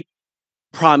great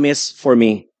promise for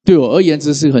me. 对我而言，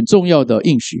这是很重要的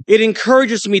应许。 It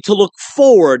encourages me to look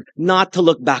forward, not to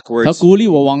look 它 backwards. 鼓励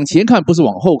我往前看，不是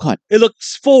往后看， It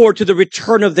looks forward to the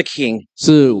return of the King.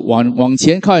 是往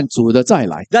前看主的再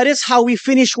来。 That is how we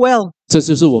finish well. 这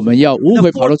就是我们要无 The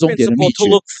悔跑到 fourth 终点的秘 principle, to 诀。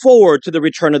 look forward to the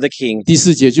return of the King. 第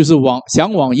四节就是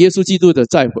向往耶稣基督的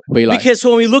再回来。 Because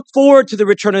when we look forward to the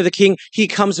return of the King, he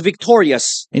comes victorious,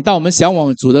 当我们向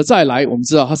往主的再来，我们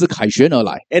知道他是凯旋而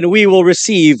来， and we will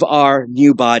receive our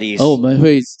new bodies. 而我们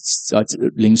会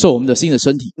领受我们的新的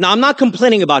身体。 Now, I'm not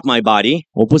complaining about my body.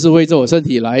 我不是为这我身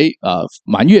体来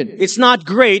埋怨， It's not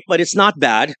great, but it's not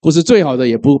bad. 不是最好的，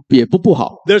也不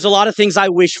好。 There's a lot of things I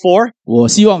wish for. 我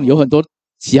希望有很多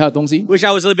其他的东西， Wish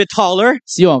I was a little bit taller.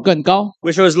 希望更高，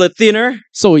 Wish I was a little thinner.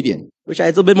 瘦一点， Wish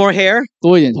I had a little bit more hair.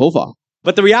 多一点头发。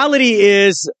 But the reality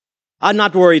is, I'm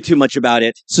not worried too much about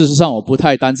it 事实上，我不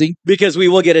太担心， because we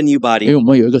will get a new 因 body. 为我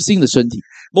们有一个新的身体。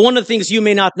 But one of the things you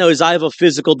may not know is I have a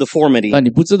physical deformity. 但你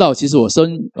不知道，其实我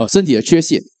身体的缺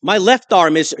陷， My left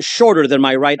arm is shorter than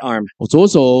my right arm. 我左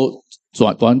手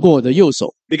短过我的右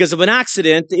手， Because of an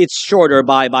accident, it's shorter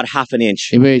by about half an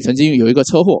inch. 因为曾经有一个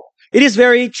车祸， It is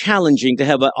very challenging to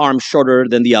have an arm shorter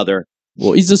than the other.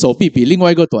 我一只手臂比另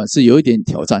外一个短是有一点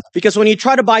挑战。 Because when you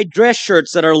try to buy dress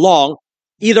shirts that are long,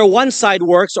 either one side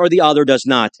works or the other does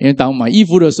not. 因为当买衣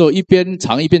服的时候，一边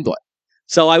长一边短，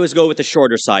 So I always go with the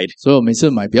shorter side. 所以我每次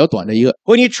买比较短的一个。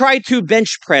 When you try to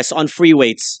bench press on free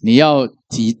weights, 你要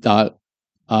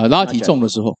拉体重的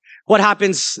时候， what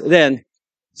happens then?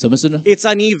 什么事呢？ It's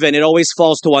uneven. It always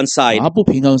falls to one side. 它不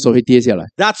平衡的时候会跌下来，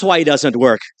 That's why it doesn't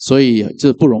work. 所以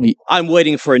这不容易。 I'm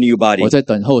waiting for a new body. 我在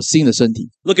等候新的身体。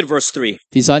 Look at verse 3.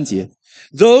 第3节，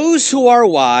 Those who are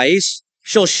wise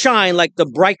shall shine like the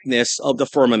brightness of the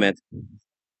firmament.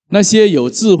 那些有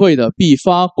智慧的必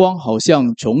发光，好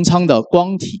像穹苍的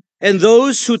光体； And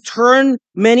those who turn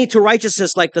many to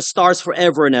righteousness like the stars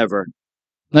forever and ever.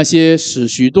 那些使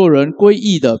许多人归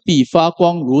义的必发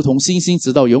光，如同星星，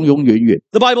直到永永远远。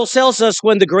 The Bible tells us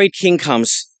when the great king comes,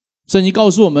 圣经告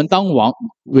诉我们，当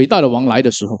伟大的王来的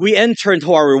时候， we enter into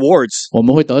our rewards. 我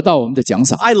们会得到我们的奖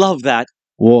赏。 I love that.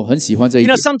 我很喜欢这一 You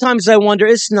点 know,。sometimes I wonder,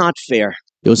 it's not fair.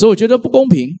 有时候我觉得不公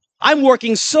平， I'm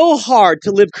working so hard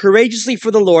to live courageously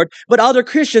for the Lord, but other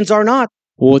Christians are not.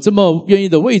 我这么愿意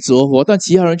的为主而活，但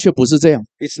其他人却不是这样，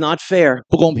 It's not fair.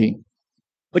 不公平。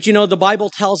 But you know, the Bible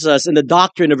tells us in the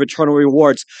doctrine of eternal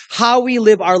rewards, how we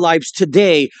live our lives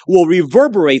today will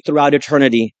reverberate throughout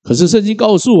eternity. 可是圣经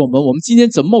告诉我们，我们今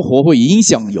天怎么活会影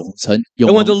响永恒。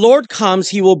 And when 永 the 恒。 Lord comes,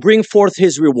 he will bring forth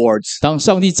his rewards. 当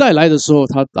上帝再来的时候，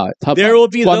他 There will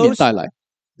be 冠冕 those- 带来，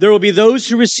 There will be those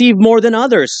who receive more than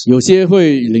others. 有些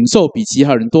会领受比其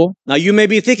他人多。 Now you may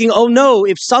be thinking, oh no,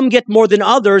 if some get more than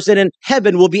others, then in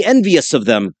heaven we'll be envious of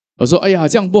them. 我说：“哎呀，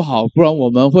这样不好，不然我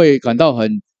们会感到很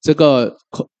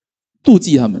妒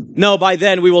忌他们。 No, by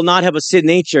then we will not have a sin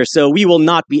nature, so we will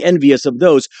not be envious of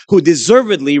those who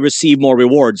deservedly receive more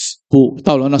rewards. 不，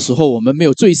到了那时候，我们没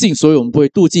有罪性，所以我们不会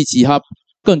妒忌其他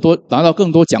拿到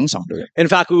更多奖赏的人， In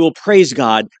fact, we will praise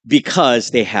God because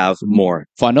they have more.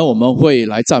 反而我们会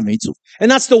来赞美主。 And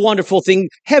that's the wonderful thing.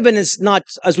 Heaven is not,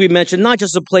 as we mentioned, not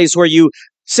just a place where you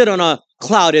sit on a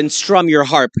cloud and strum your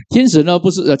harp. 天使呢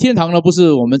不是天堂呢不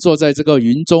是我们坐在这个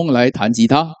云中来弹吉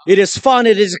他， It is fun,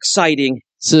 it is exciting,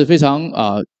 是非常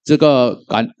这个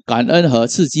感恩和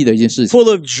刺激的一件事情， full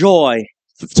of joy.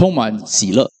 充满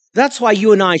喜乐。 That's why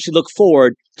you and I should look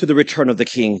forward to the return of the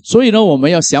King. 所以呢，我们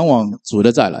要向往主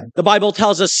的再来。 The Bible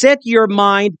tells us, set your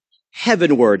mind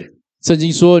heavenward. 圣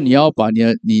经说你要把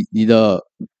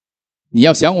你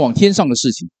要向往天上的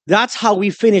事情， That's how we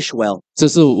finish well. 这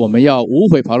是我们要无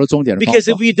悔跑到终点的方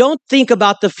Because 法 if。we don't think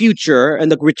about the future and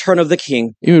the return of the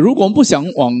King, 因为如果我们不向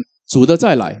往主的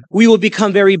再来， we will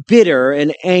become very bitter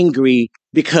and angry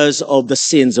because of the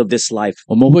sins of this life.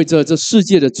 我们会这世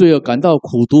界的罪恶感到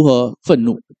苦毒和愤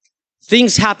怒。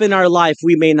 Things happen in our life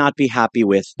we may not be happy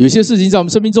with. 有些事情在我们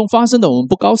生命中发生的，我们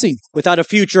不高兴， Without a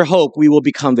future hope, we will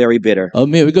become very bitter. 而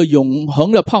没有一个永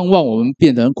恒的盼望，我们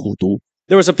变得很苦毒。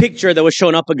 There was a picture that was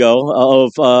shown up ago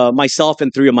of myself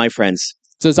and 3 of my friends.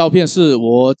 这照片是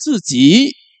我自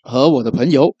己和我的朋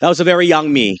友。 That was a very young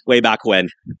me way back when.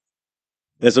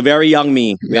 There's a very young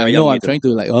me. Yeah, Very you know young I'm me. trying to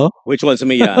like Which one's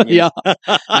me? Yeah. yeah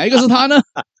哪一个是他呢？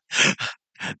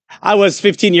 I was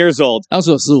 15 years old. 当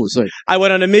时我15岁， I went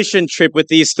on a mission trip with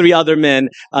these 3 other men,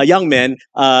 young men,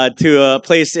 to a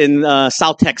place in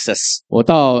South Texas. 我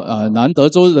到南德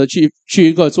州的去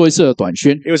一个做一次的短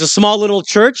宣， It was a small little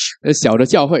church, 小的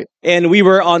教会， and we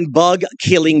were on bug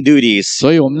killing duties.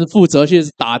 所以我们负责去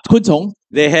打昆虫。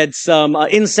 They had some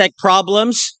insect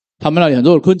problems, 他们那里很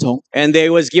多的昆虫， and they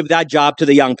always give that job to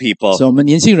the young people. 所以我们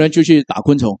年轻人就去打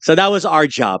昆虫， So that was our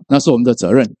job. 那是我们的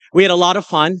责任。 We had a lot of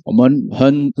fun, 我们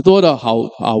很多的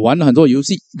玩了很多游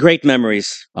戏 great memories,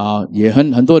 也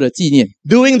很多的纪念，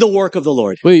 doing the work of the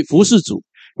Lord. 为服侍主。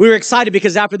 We were excited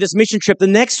because after this mission trip, the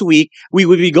next week, we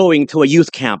would be going to a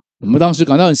youth camp, 我们当时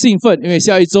感到很兴奋，因为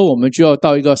下一周我们就要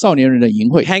到一个少年人的营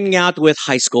会， hanging out with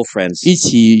high school friends. 一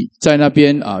起在那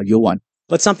边游玩。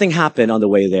 But something happened on the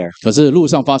way there. 可是路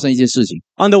上发生一件事情，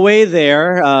 On the way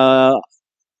there,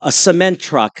 a cement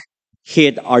truck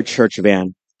hit our church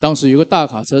van, 当时有个大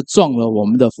卡车撞了我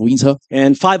们的福音车，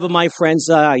 and 5 of my friends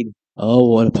died. 而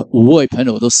我的5位朋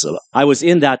友都死了。 I was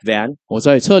in that van. 我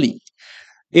在车里，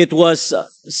 It was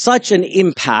such an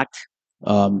impact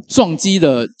撞击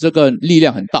的这个力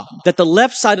量很大， that the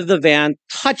left side of the van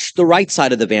touched the right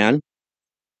side of the van,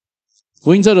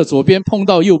 福音车的左边碰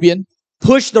到右边，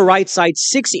 pushed the right side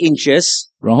 6 inches,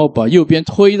 然后把右边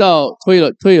推了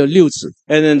6尺，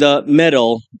 and then the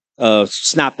metal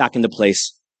snapped back into place.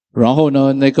 然后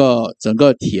呢，那个整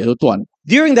个铁都断了。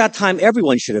 During that time,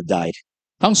 everyone should have died.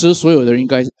 当时所有的人应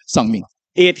该丧命。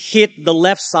 It hit the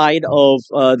left side of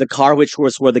the car, which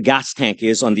was where the gas tank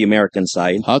is on the American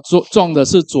side. 它撞的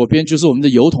是左边，就是我们的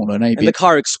油桶的那一 And the 边，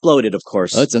 car exploded, of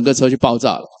course. 而整个车就爆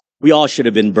炸了。 We all should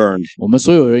have been burned. 我们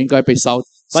所有人应该被烧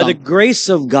By 伤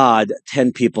the，grace of God,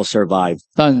 10 people survived.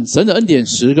 但神的恩典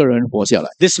10个人活下来。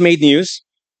 This made news.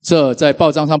 这在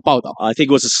报章上报道， I think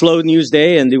it was a slow news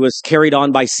day, and it was carried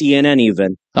on by CNN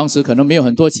even. 当时可能没有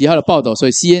很多其他的报道，所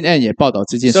以 CNN 也报道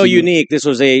这件 So 事情。 unique. This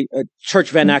was a church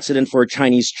van accident for a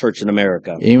Chinese church in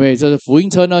America. 因为这个福音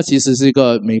车呢，其实是一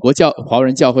个美国华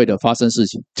人教会的发生事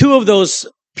情。 2 of those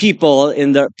people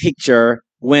in the picture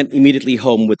went immediately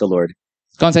home with the Lord.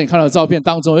 刚才你看到的照片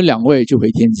当中有2位就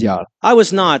回天家了， I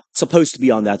was not supposed to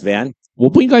be on that van. 我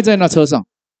不应该在那车上，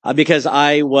 Because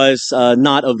I was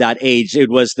not of that age. It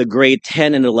was the grade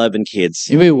 10 and 11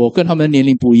 kids. 因为我跟他们的年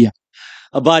龄不一样。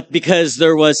 But because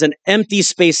there was an empty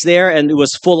space there and it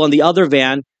was full on the other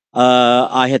van,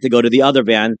 I had to go to the other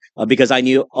van because I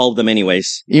knew all of them anyways.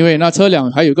 因为那车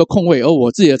辆还有一个空位，而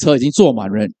我自己的车已经坐满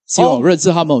人，希望我认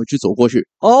识他们，我就走过去。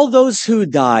 All those who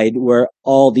died were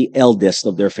all the eldest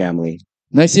of their family.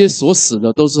 那些所死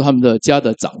的都是他们的家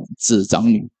的长子长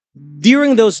女。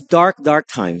 During those dark, dark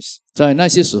times, 在那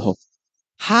些时候，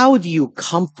 how do you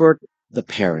comfort the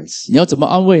parents? 你要怎么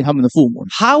安慰他们的父母呢？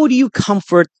 How do you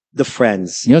comfort the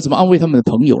friends? 你要怎么安慰他们的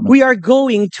朋友呢？ We are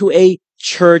going to a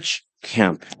church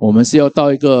camp. 我们是要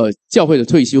到一个教会的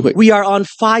退休会， We are on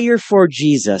fire for 我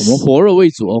Jesus. 们活热为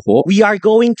主而活， We are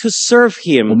going to serve 我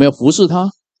him. 们要服侍他，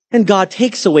 And God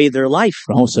takes away their life.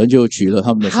 然后神就取了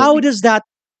他们的生 How 命。 does that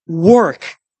work?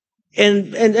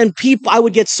 And people, I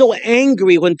would get so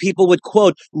angry when people would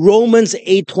quote Romans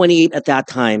 8:28 at that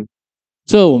time.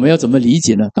 这我们要怎么理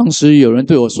解呢？当时有人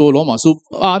对我说罗马书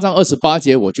8章28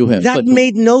节，我就会很 That 愤怒，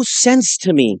 made no sense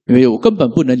to me. 因为我根本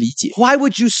不能理解 Why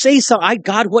would you say so?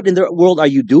 God, what in the world are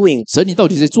you doing? 神你到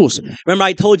底在做什么？ Remember,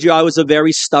 I told you I was a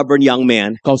very stubborn young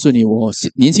man. 告诉你，我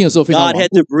年轻的时候非常 God 顽 had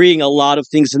固， to bring a lot of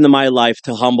things into my life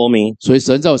to humble me. 所以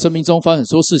神在我生命中发生很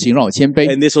多事情让我谦卑，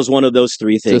 And this was one of those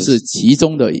 3这 things. 是其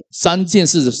中的3件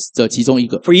事的其中一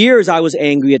个。 For years, I was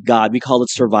angry at God. We call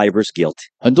it survivor's guilt.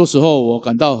 很多时候我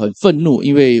感到很愤怒，怒，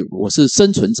因为我是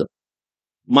生存者。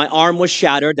 My arm was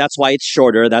shattered. That's why it's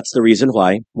shorter. That's the reason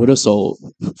why. 我的手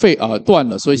断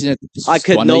了，所以现在 I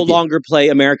could 短了 no 一点。 longer play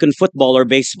American football or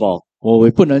baseball. 我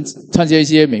也不能参加一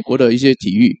些美国的一些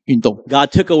体育运动。 God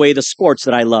took away the sports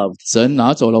that I loved. 神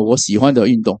拿走了我喜欢的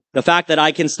运动， The fact that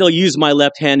I can still use my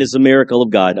left hand is a miracle of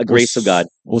God, a grace of God.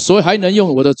 我所以还能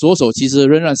用我的左手，其实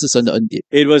仍然是神的恩典。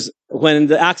 It was when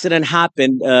the accident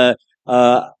happened, the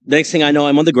next thing I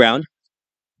know, I'm on the ground.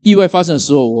 意外发生的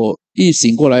时候，我一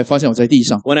醒过来，发现我在地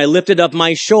上。 When I lifted up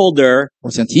my shoulder,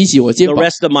 我想提起我肩 the 膀，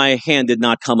 rest of my hand did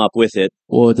not come up with it.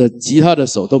 我的其他的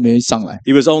手都没上来，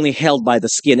 It was only held by the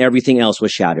skin. Everything else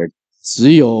was shattered.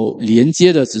 只有连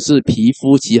接的只是皮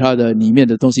肤，其他的里面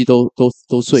的东西都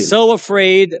碎了。 So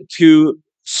afraid to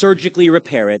surgically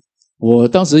repair it 我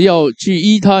当时要去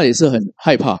医他，也是很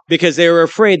害怕， because they were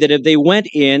afraid that if they went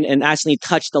in and actually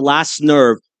touched the last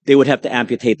nerve, they would have to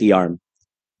amputate the arm.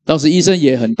 当时医生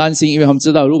也很担心，因为他们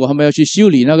知道，如果他们要去修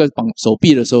理那个手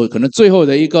臂的时候，可能最后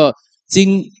的一个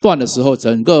筋断的时候，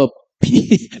整个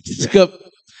皮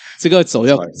这个手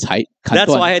要砍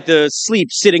That's why I 断。 had to sleep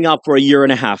sitting up for a year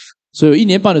and a half 所以有1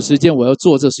年半的时间，我要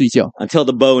坐着睡觉， until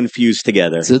the bone fused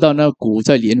together. 直到那个骨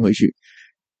再连回去。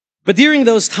 But during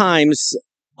those times,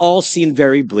 all seemed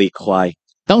very bleak. Why?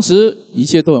 当时一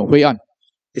切都很灰暗，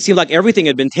 It seemed like everything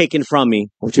had been taken from me.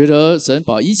 我觉得神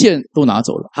把一切都拿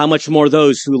走了， How much more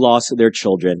those who lost their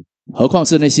children? 何况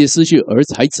是那些失去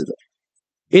孩子的。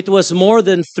 It was more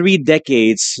than 3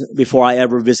 decades before I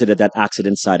ever visited that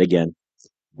accident site again.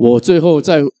 我最后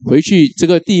再回去这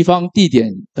个地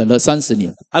点等了30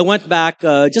年。 I went back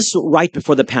just right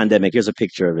before the pandemic. Here's a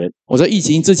picture of it. 我在疫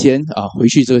情之前回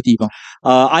去这个地方，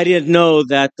 I didn't know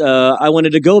that I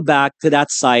wanted to go back to that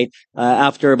site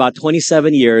after about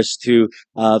 27 years to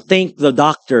thank the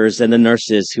doctors and the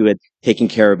nurses who had taken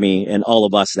care of me and all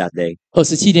of us that day.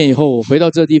 27年以后，我回到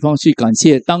这个地方去感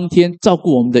谢当天照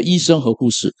顾我们的医生和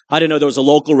护士。 I didn't know there was a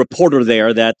local reporter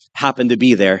there that happened to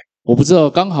be there 我不知道，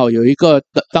刚好有一个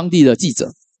当地的记者，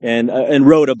 and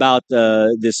wrote about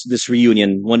this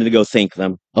reunion. Wanted to go thank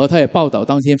them. 而他也报道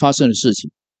当天发生的事情。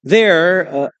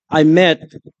 There, I met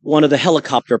one of the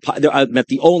I met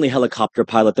the only helicopter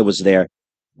pilot that was there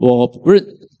我不是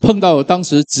碰到当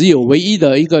时只有唯一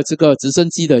的一个这个直升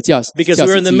机的驾驶 because 驾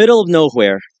we were 驶 in the 机， middle of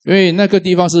nowhere. 因为那个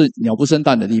地方是鸟不生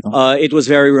蛋的地方， It was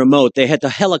very remote. They had to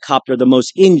helicopter the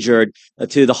most injured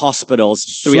to the hospitals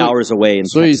 3 hours away in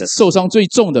所以 Texas. 受伤最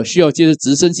重的需要接着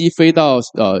直升机飞到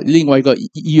另外一个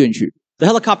医院去。 The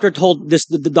helicopter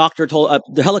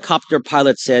the helicopter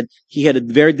pilot said he had a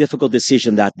very difficult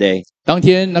decision that day. 当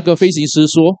天那个飞行师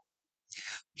说，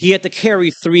 He had to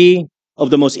carry 3 of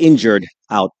the most injured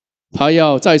out, 他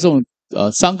要载送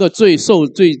3个最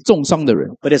重伤的人，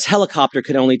 but his helicopter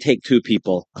could only take 2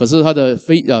 people. 可是他的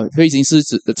飞行师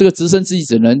这个直升机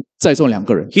只能载送2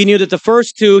个人。 He knew that the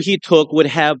first 2 he took would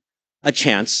have a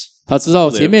chance. 他知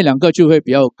道前面2个就会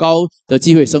比较高的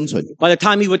机会生存。 By the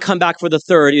time he would come back for the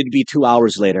 3rd, it'd be 2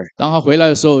 hours later. 当他回来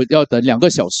的时候，要等2个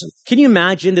小时。 Can you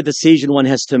imagine the decision one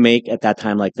has to make at that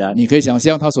time like that? 你可以想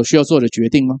象他所需要做的决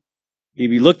定吗？ He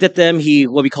looked at them,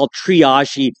 what we call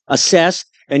triage, he assessed,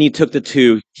 and he took the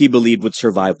 2 he believed would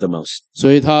survive the most.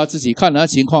 所以他自己看了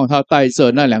情况，他带着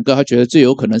那2个他觉得最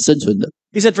有可能生存的。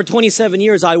 He said, for 27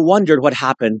 years, I wondered what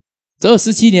happened. 这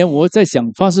27年，我在想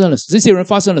这些人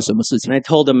发生了什么事情 And。I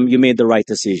told him, you made the right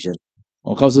decision.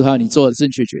 我告诉他，你做了正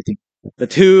确决定。 The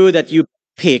 2 that you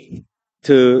picked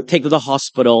to take to the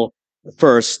hospital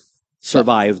first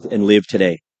survived and live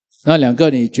today. 那2个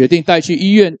你决定带去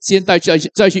医院，先再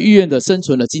去医院的生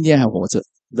存了，今天还活着。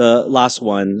 The last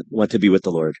one went to be with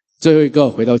the Lord. 最后一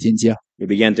个回到天家， He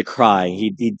began to cry.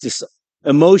 He just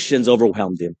emotions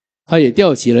overwhelmed him. 他也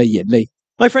掉起了眼泪。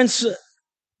 My friends,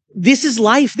 this is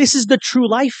life. This is the true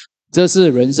life. 这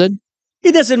是人生，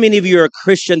 It doesn't mean if you're a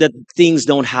Christian that things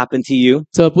don't happen to you.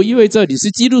 这不意味着你是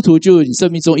基督徒就你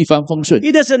生命中一帆风顺。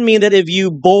 It doesn't mean that if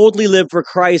you boldly live for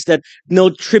Christ that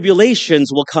no tribulations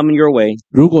will come in your way.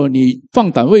 如果你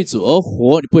放胆为主而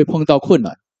活，你不会碰到困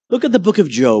难。 Look at the book of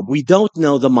Job. We don't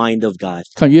know the mind of God.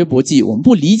 看约伯记，我们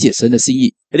不理解神的心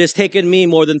意。 It has taken me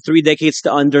more than 3 decades to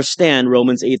understand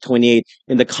Romans 8:28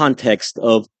 in the context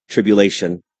of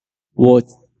tribulation. 我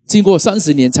经过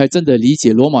30年才真的理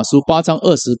解罗马书8章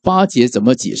28节怎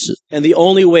么解释。 And the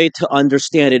only way to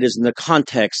understand it is in the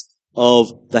context of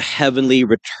the heavenly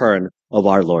return of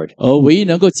our Lord. 而唯一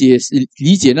能够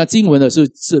理解那经文的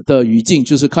的语境，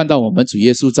就是看到我们主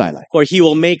耶稣再来。 For he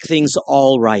will make things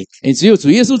all right. 只有主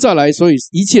耶稣再来，所以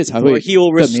一切才 For 会 he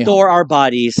will 更美好。 restore our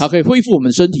bodies. 他可以恢复我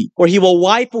们身体， For he will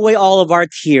wipe away all of our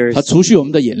tears. 他除去我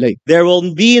们的眼泪， There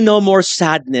will be no more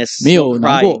sadness, 没 no 有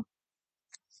难 crying. 过。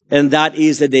And that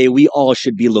is the day we all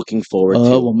should be looking forward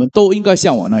我 to. 们都应该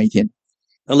向往那一天。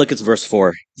 Now look at verse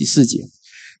 4. 第4节，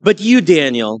 But you,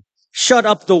 Daniel, shut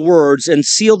up the words and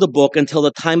seal the book until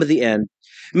the time of the end.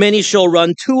 Many shall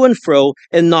run to and fro,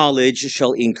 and knowledge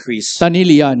shall increase. 但尼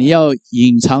里啊，你要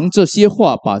隐藏这些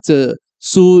话，把这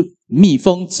书密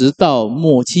封，直到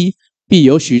末期，必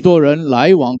有许多人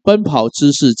来往奔跑，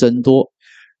知识增多。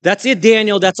 That's it,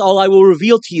 Daniel. That's all I will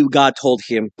reveal to you, God told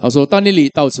him. 他说：“但尼里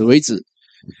到此为止。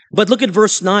 But look at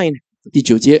verse 9. ” 第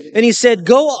9节， And he said,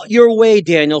 Go your way,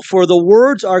 Daniel, for the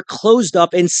words are closed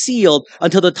up and sealed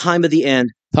until the time of the end.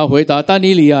 他回答：“但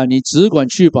尼里啊，你只管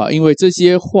去吧，因为这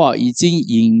些话已经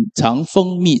隐藏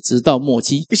封密，直到末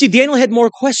期。 You see, Daniel had more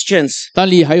questions. ”但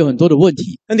尼里还有很多的问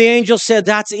题。 And the angel said,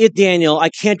 That's it, Daniel. I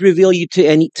can't reveal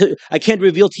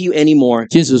to you anymore.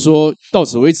 天使说：“到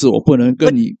此为止，我不能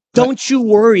跟你。 Don't you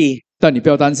worry. 但你不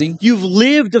要担心， You've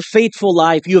lived a faithful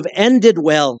life. You have ended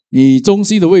well. 你忠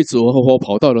心的为主而活，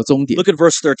跑到了终点。” Look at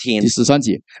verse 第 13. 13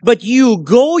节， But you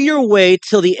go your way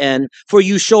till the end, for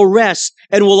you shall rest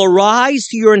and will arise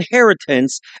to your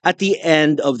inheritance at the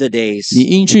end of the days. 你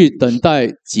应去等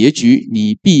待结局，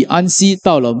你必安息。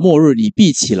到了末日，你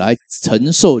必起来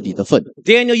承受你的份。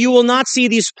 Daniel, you will not see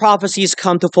these prophecies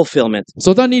come to fulfillment.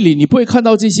 所但尼里，你不会看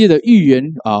到这些的预言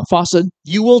发生，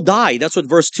 You will die. That's what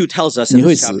verse 2 tells us in 你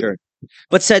会 this 死。 chapter.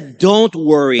 But said, don't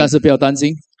worry, 但是不要担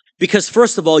心， because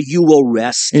first of all, you will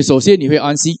rest. 因为首先你会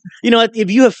安息。 You know,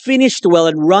 if you have finished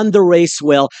well and run the race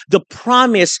well, the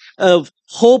promise of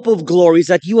hope of glory is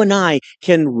that you and I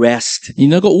can rest. 你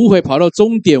能够无悔跑到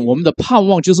终点，我们的盼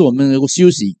望就是我们能够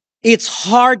休息。 It's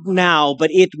hard now,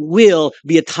 but it will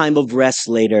be a time of rest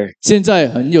later. 现在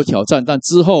很有挑战，但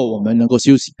之后我们能够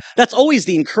休息， That's always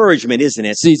the encouragement,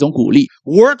 isn't it? 是一种鼓励。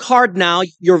 Work hard now,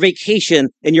 your vacation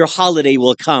and your holiday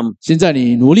will come. 现在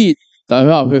你努力，等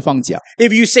会会放假。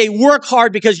 If you say work hard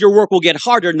because your work will get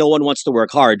harder, no one wants to work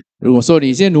hard. 如果说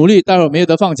你现在努力，待会儿没有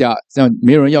得放假，这样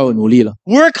没有人要努力了。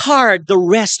 Work hard, the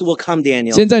rest will come,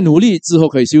 Daniel. 现在努力之后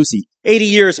可以休息。 80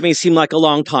 years may seem like a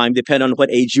long time, depending on what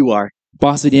age you are.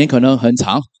 80年可能很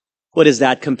长， What is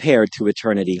that compared to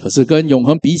eternity? 可是跟永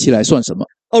恒比起来算什么？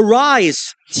 Arise,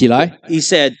 起来， he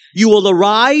said. You will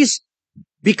arise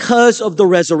because of the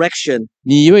resurrection.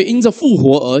 你会因着复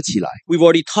活而起来。 We've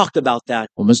already talked about that.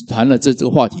 我们谈了这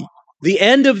个话题。 The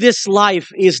end of this life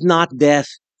is not death.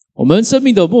 我们生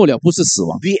命的末了不是死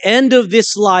亡， The end of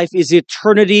this life is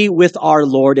eternity with our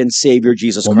Lord and Savior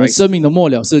Jesus 我们 Christ. 生命的末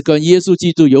了是跟耶稣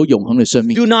基督有永恒的生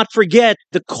命。 Do not forget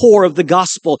the core of the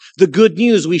gospel, the good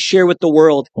news we share with the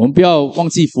world. 我们不要忘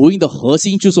记福音的核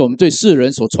心，就是我们对世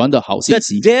人所传的好信 That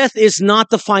息。 death is not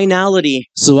the finality.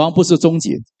 死亡不是终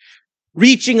结，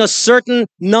 Reaching a certain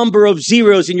number of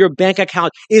zeros in your bank account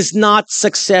is not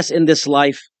success in this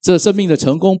life. 这生命的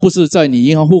成功不是在你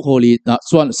银行户口里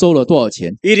收了多少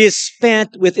钱， It is spent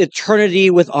with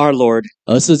eternity with our Lord.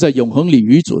 而是在永恒里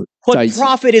与主在 What 一起。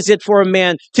 profit is it for a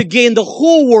man to gain the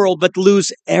whole world but lose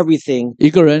everything? 一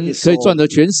个人可以赚得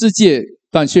全世界，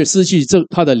但却失去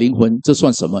他的灵魂，这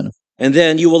算什么呢？ And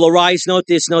then you will arise, note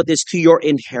this, to your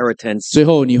inheritance. 最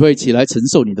后你会起来承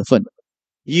受你的份。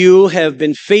 You have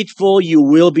been faithful, you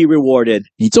will be rewarded.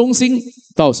 你忠心，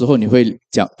到时候你会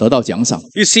得到奖赏。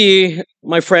 You see,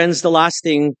 my friends, the last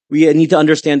thing we need to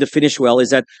understand to finish well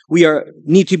is that we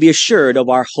need to be assured of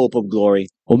our hope of glory.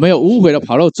 我们要无悔的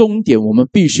跑到终点，我们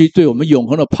必须对我们永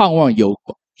恒的盼望有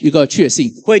一个确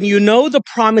信。 When you know the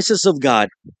promises of God,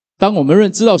 当我们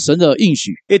认知到神的应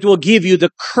许， it will give you the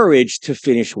courage to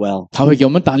finish well. 他会给我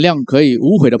们胆量，可以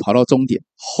无悔的跑到终点，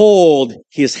 Hold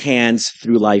his hands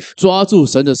through life. 抓住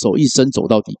神的手，一生走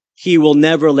到底。 He will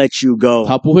never let you go.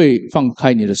 他不会放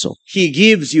开你的手， He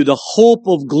gives you the hope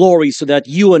of glory so that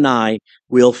you and I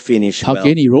will finish 他 well.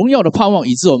 给你荣耀的盼望，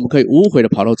以致我们可以无悔的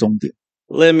跑到终点。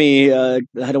 Let me,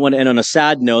 I don't want to end on a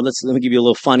sad note. Let me give you a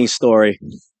little funny story.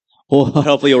 我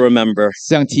Hopefully you'll remember.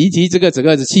 想提这个整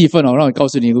个的气氛哦，让我告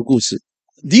诉你一个故事。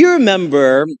 Do you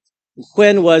remember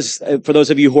when was, for those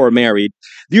of you who are married,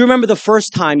 do you remember the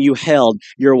first time you held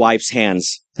your wife's hands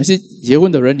那些结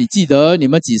婚的人，你记得你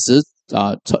们几时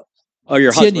or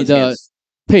your 牵你 husband's 的 hands?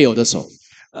 配偶的手？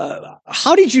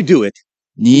 How did you do it?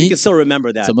 You 你 can still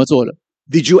remember that. 怎么做的？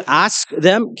 Did you ask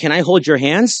them, can I hold your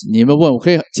hands? 你们问我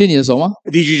可以牵你的手吗？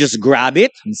 Did you just grab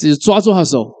it? 你是抓住他的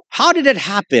手， How did it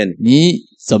happen? 你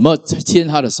怎么牵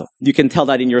他的手？ You can tell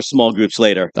that in your small groups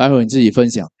later. 待会儿你自己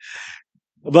分享。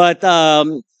 But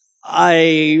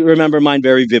I remember mine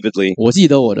very vividly. 我记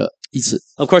得我的，一次。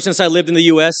 Of course, since I lived in the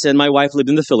U.S. and my wife lived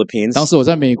in the Philippines, 当时我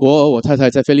在美国，而我太太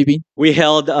在菲律宾， we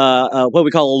held what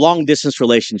we call a long distance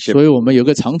relationship. 所以我们有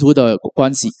个长途的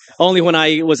关系。 Only when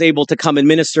I was able to come and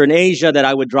minister in Asia that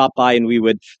I would drop by and we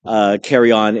would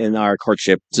carry on in our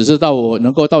courtship. 只是到我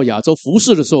能够到亚洲服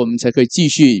侍的时候，我们才可以继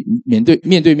续面对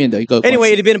面的一个关系。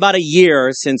 Anyway, it had been about a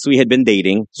year since we had been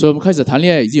dating. 所以我们开始谈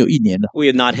恋爱已经有1年了， We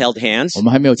had not held hands. 我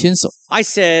们还没有牵手。 I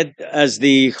said, as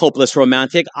the hopeless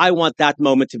romantic, I want that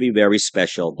moment to be very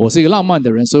special. 我是一个浪漫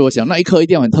的人，所以我想那一刻一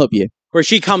定要很特别。 Where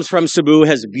she comes from, Cebu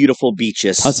has beautiful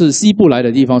beaches. 它是西部来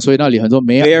的地方，所以那里很多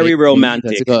美 Very 的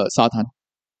romantic. 这个沙滩。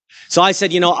 So I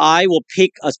said, I will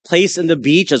pick a place in the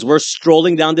beach as we're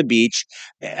strolling down the beach.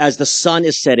 As the sun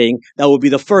is setting, that will be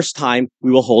the first time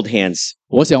we will hold hands.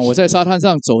 我想我在沙滩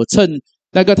上走，趁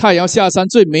那个太阳下山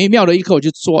最美妙的一刻，我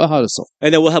就抓他的手，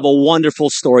 And then we'll have a wonderful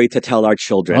story to tell our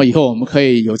然后 children. 以后我们可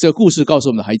以有这个故事告诉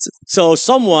我们的孩子。 So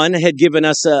someone had given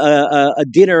us a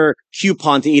dinner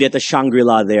coupon to eat at the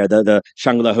Shangri-La there, the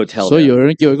Shangri-La Hotel. 所以 there. 有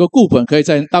人有一个顾本，可以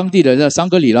在当地的桑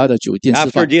格里拉的酒店吃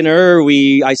After 饭。 dinner,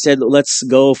 I said, let's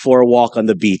go for a walk on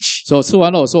the beach. 所以我吃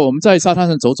完了，我说我们在沙滩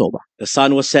上走走吧。 The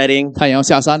sun was setting. 太阳要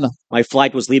下山了， My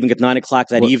flight was leaving at 9 o'clock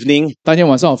that evening. 当天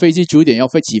晚上我飞机9点要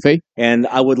起飞， And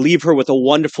I would leave her with a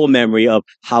wonderful memory of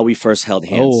how we first held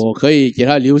然后 hands. 我可以给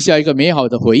他留下一个美好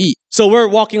的回忆。 So we're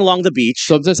walking along the beach.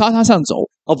 所以我们在沙滩上走，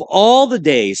 Of all the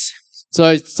days,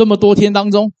 在这么多天当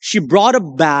中， she brought a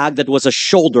bag that was a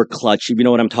shoulder clutch, if you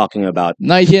know what I'm talking about.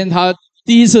 那一天他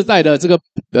第一次带的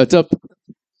这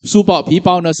书包皮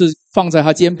包呢是放在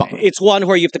他肩膀 It's one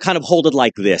where you have to kind of hold it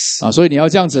like this. 啊，所以你要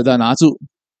这样子的拿住。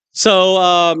 So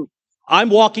I'm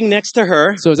walking next to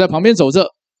her. 所以我在旁边走着，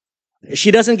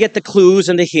 She doesn't get the clues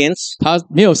and the hints. 他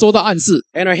没有收到暗示，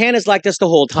 And her hand is like this the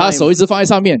whole 他 time. 手一直放在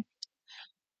上面，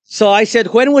 So I said,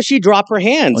 when will she drop her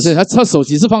所以 hands? 他手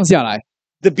几次放下来，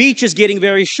 The beach is getting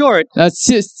very short.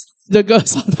 这个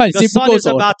沙滩已 The 经不 sun 够 is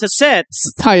走了， about to set.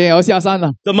 太阳要下山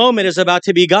了， The moment is about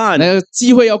to be gone. 那个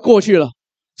机会要过去了。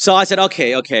 So I said,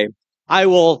 okay. I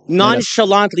will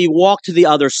nonchalantly walk to the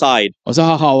other side 我说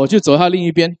好，我就走他另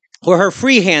一边， where her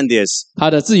free hand is. 他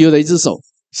的自由的一只手，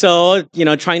 So,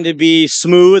 trying to be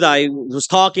smooth, I was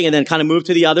talking and then kind of moved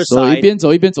to the other 手一 side. 边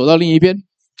走一边走到另一边。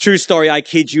 True story, I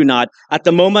kid you not. At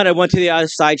the moment I went to the other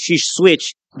side, she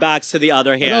switched back to the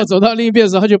other 然后 hand. 走到另一边的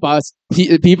时候，他就把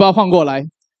皮包换过来。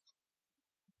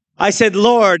 I said,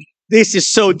 Lord, this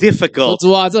is so 说 difficult.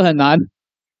 主啊，这很难，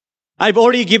 I've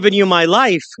already given you my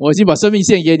life. 我已经把生命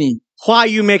献给你， Why are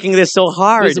you making this so 为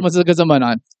hard? 什么这个这么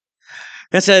难？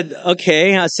 I said,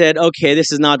 okay,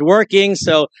 this is not working.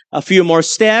 So a few more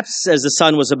steps as the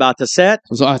sun was about to set.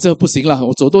 我说啊，这个不行了，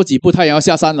我走多几步，太阳要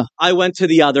下山了。 I went to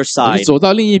the other 我 side. 就走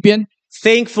到另一边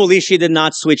Thankfully, she did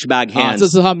not switch back 啊，这 hands.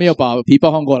 次他没有把皮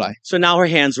包换过来， So now her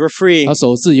hands were free. 他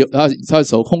手自由，他的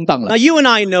手空荡了 Now,。you and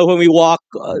I know when we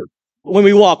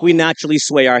walk, we naturally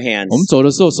sway our hands. 我们走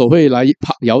的时候手会来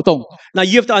摇动。 Now,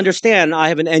 you have to understand, I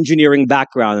have an engineering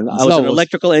background. I was an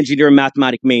electrical engineer and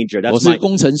mathematics major. 我 That's 是 my,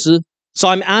 工程师， so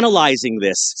I'm analyzing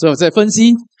this. 所以我在分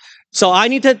析。 So I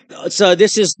need to, so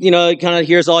this is, kind of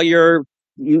here's all your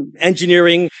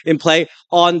engineering in play.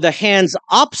 On the hands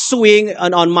upswing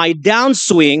and on my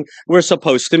downswing, we're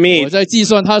supposed to 我 meet. 在计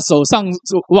算他手上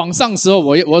往上时候，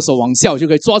我手往下，我就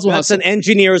可以抓住他 That's 手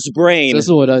an。engineer's 这 brain.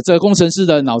 是我的这个工程师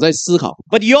的脑在思考。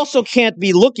 But you also can't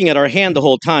be looking at our hand the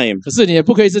whole time. 可是你也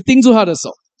不可以是盯住他的手，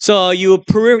 So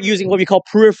using what we call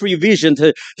periphery vision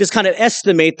to just kind of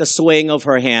estimate the swaying of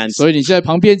her hands. 所以你在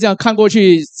旁边这样看过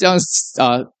去，这样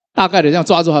大概的这样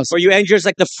抓住他的手 Or。you engineer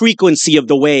like the frequency of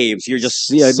the waves. You're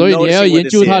just 所以你要 noticing 研 what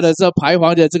究 this 它 is. 的这徘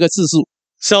徊的这个次数。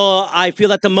 So I feel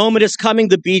that the moment is coming,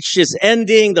 the beach is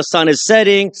ending, the sun is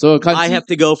setting. 所以我看 I have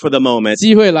to go for the moment.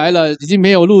 机会来了，已经没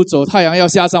有路走，太阳要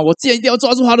下山，我既然一定要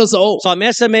抓住他的手， So I'm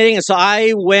estimating, and so I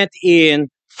went in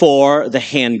for the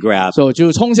hand grab 所以我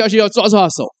就冲下去要抓住他的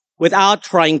手， without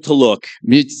trying to look.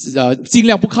 你尽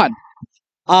量不看，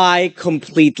 I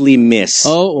completely miss.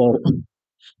 而我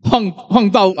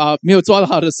碰到没有抓到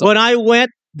他的手， When I went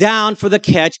down for the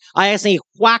catch, I accidentally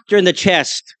whacked her in the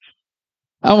chest.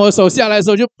 然后我手下来的时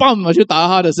候就砰，我就打到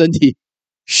他的身体，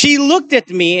 She looked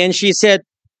at me and she said,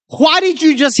 "Why did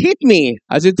you just hit me?"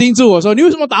 还是盯住我说你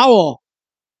为什么打我？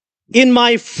 In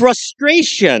my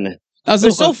frustration, 但是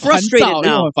I'm so 我很烦 frustrated 躁，因为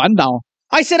now. 我很烦恼。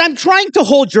 I said, "I'm trying to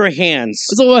hold your hands."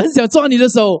 我说我很想抓你的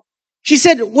手， She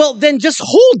said, "Well, then just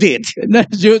hold it." 那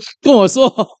你就跟我说，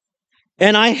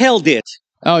 And I held it,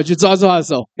 然后我就抓住他的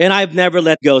手， and I've never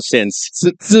let go since.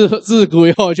 自古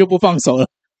以后就不放手了。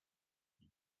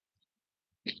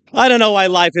I don't know why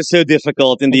life is so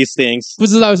difficult in these things. 不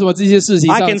知道为什么这些事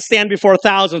情 I 上 can stand before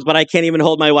thousands, but I can't even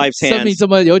hold my wife's 生命 hands. 这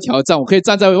么有挑战，我可以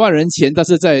站在万人前，但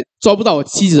是在抓不到我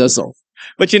妻子的手。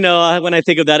 But when I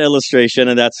think of that illustration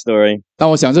and that story,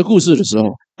 当我想这故事的时候，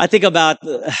 I think about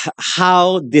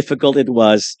how difficult it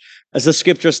was, as the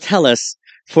scriptures tell us,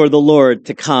 for the Lord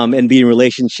to come and be in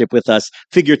relationship with us,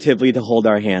 figuratively to hold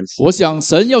our hands. 我想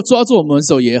神要抓住我们的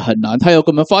手也很难，他要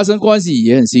跟我们发生关系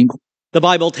也很辛苦。 The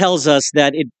Bible tells us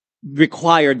that it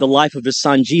required the life of his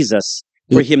son Jesus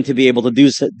for him to be able to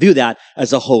do that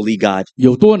as a holy God.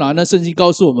 有多难呢？圣经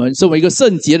告诉我们，身为一个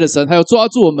圣洁的神，他要抓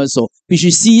住我们的手，必须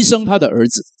牺牲他的儿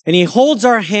子。 And he holds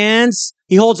our hands,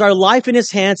 he holds our life in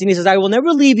his hands, and he says, I will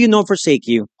never leave you nor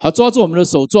forsake you. 他抓住我们的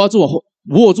手，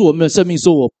握住我们的生命，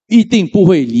说：“我一定不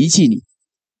会离弃你。”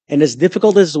 And as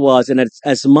difficult as it was, and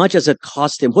as much as it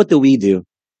cost him, what do?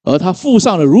 而他付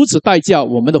上了如此代价，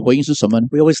我们的回应是什么呢？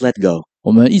 We always let go.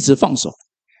 我们一直放手。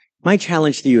 My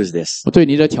challenge to you is this. 我对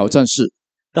你的挑战是：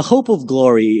 The hope of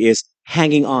glory is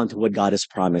hanging on to what God has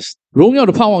promised. 荣耀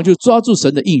的盼望就抓住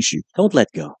神的应许， Don't let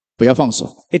go. 不要放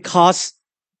手。 It costs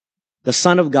the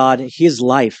Son of God his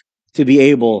life to be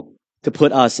able to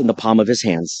put us in the palm of his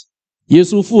hands. 耶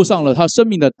稣付上了他生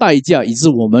命的代价，以致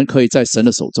我们可以在神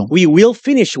的手中。 We will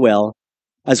finish well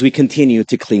as we continue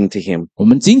to cling to him. 我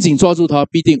们紧紧抓住他，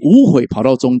必定无悔跑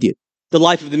到终点。 The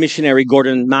life of the missionary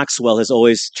Gordon Maxwell has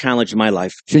always challenged my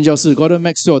life. 宣教士 Gordon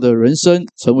Maxwell 的人生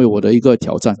成为我的一个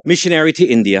挑战。 Missionary to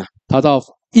India. 他到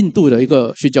印度的一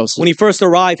个宣教士 When，he first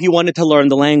arrived, he wanted to learn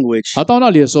the language. 他到那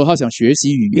里的时候，他想学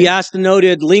习语 He 言， asked a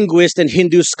noted linguist and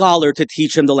Hindu scholar to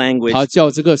teach him the language. 他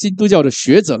叫这个新督教的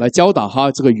学者来教导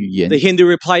他这个语言 The。Hindu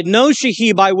replied, No,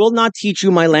 Shahib, I will not teach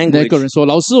you my 那 language. 个人说：“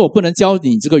老师，我不能教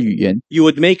你这个语言， You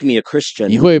would make me a 你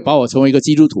Christian. 会把我成为一个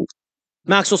基督徒。”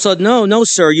 Maxwell said, No,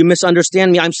 sir, you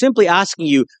misunderstand me. I'm simply asking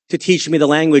you to teach me the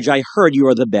language. I heard you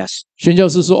are the best. 宣教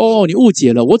士说：“哦，你误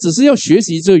解了，我只是要学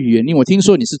习这个语言，因为我听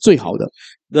说你是最好的。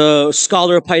 The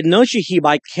scholar replied, No, Shahib,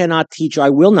 I cannot teach you.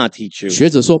 I will not teach ”you. 学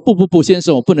者说：“不，先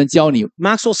生，我不能教你，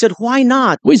 Maxwell said, Why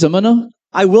not? 为什么呢？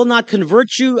 I will not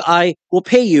convert you. I will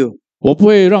pay you. 我不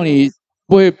会让你，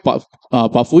不会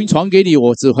把福音传给你，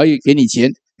我只可以给你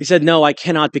钱。 He said, No, I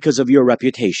cannot because of your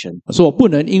reputation. 他说我不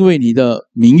能因为你的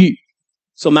名誉。”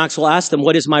 So Maxwell asked him,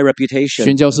 What is my reputation?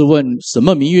 宣教士问：“什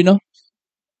么名誉呢？”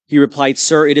 He replied,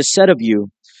 Sir, it is said of you,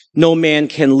 no man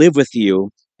can live with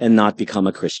you and not become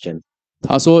a Christian.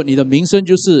 他说：“你的名声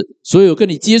就是所有跟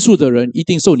你接触的人一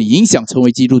定受你影响成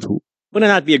为基督徒。” Wouldn't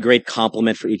that be a great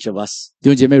compliment for each of us? 弟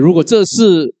兄姐妹，如果这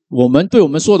是我们对我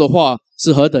们说的话，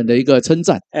是何等的一个称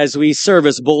赞！ As we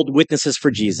serve as bold witnesses for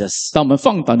Jesus. 当我们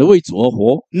放胆的为主而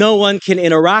活， No one can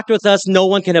interact with us. No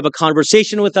one can have a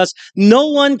conversation with us. No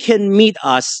one can meet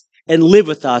us and live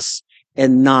with us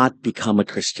and not become a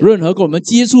Christian. 任何跟我们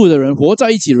接触的人、活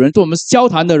在一起的人、对我们交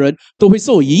谈的人，都会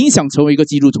受影响成为一个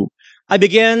基督徒。 I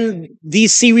began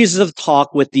these series of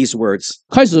talk with these words.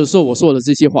 开始的时候，我说的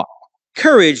这些话，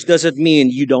 Courage doesn't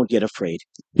mean you don't get afraid.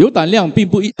 有胆量并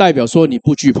不代表说你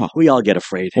不惧怕， We all get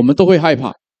afraid. 我们都会害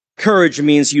怕。 Courage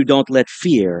means you don't let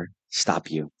fear stop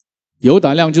you. 有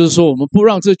胆量就是说，我们不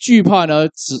让这惧怕呢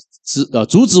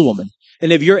阻止我们。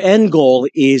 And if your end goal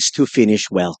is to finish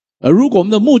well, 而如果我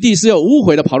们的目的是要无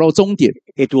悔的跑到终点，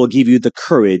 it will give you the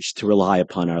courage to rely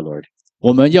upon our Lord.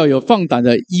 我们要有放胆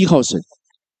的依靠神。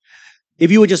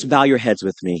 If you would just bow your heads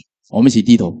with me, 我们一起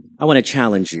低头， I want to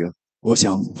challenge you 我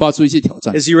想发出一些挑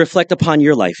战。 as you reflect upon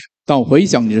your life. 当我回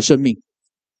想你的生命，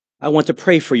 I want to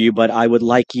pray for you, but I would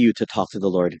like you to talk to the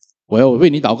Lord. 我要为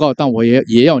你祷告，但我也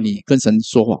要你跟神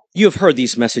说话。 You have heard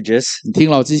these messages. 你听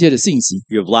到这些的信息，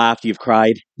 You've laughed, you've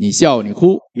cried, 你笑，你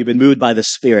哭， you've been moved by the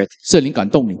Spirit. 圣灵感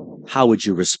动你， How would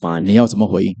you respond? 你要怎么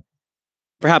回应？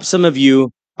 Perhaps some of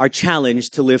you are challenged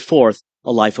to live forth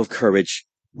a life of courage.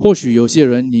 或许有些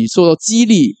人你受到激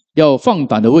励，要放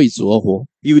胆的为主而活，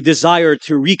 You desire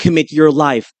to recommit your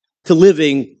life to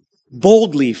living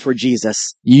boldly for Jesus.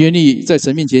 你愿意在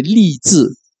神面前立志，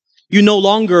 You no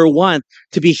longer want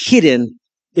to be hidden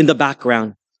in the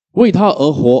background. 为他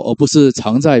而活，而不是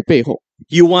藏在背后。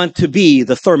 You want to be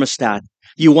the thermostat.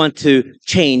 You want to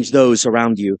change those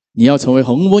around you. 你要成为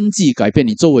恒温计，改变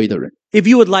你周围的人。 If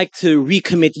you would like to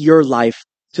recommit your life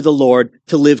to the Lord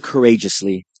to live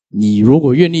courageously, 你如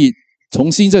果愿意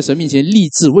重新在神面前立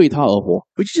志为他而活，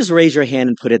 would you just raise your hand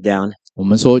and put it down? 我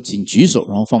们说，请举手，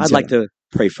然后放 I'd 下来 like。to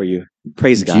pray for you.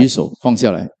 Praise 举 God. 手放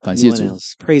下来，感谢 Anyone 主，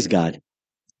 else? Praise God.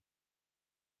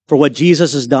 For what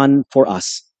Jesus has done for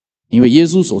us. 因为耶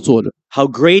稣所做的， How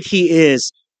great he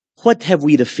is. What have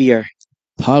we to fear?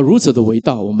 他如此的伟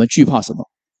大，我们惧怕什么？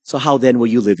 So how then will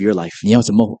you live your life? 你要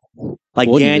怎么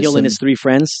like 活你的 Daniel 生 and 命 his 3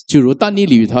 friends 就如但以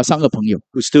理与他3个朋友，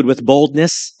 who stood with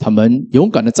boldness? 他们勇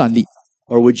敢的站立，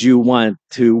 Or would you want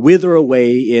to wither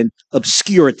away in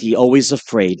obscurity, always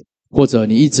afraid? 或者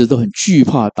你一直都很惧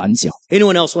怕胆小？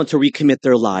 Anyone else want to recommit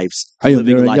their lives 还 to 有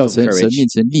没有 living a 人 life 要 of 神 courage? 面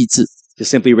前立志？ Just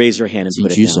simply raise your hand and 请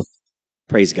put it 举手 down.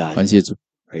 Praise God. 感谢主。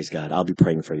 Praise God. I'll be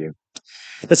praying for you.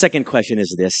 The second question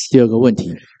is this. 第二个问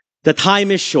题， The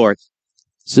time is short.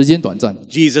 时间短暂，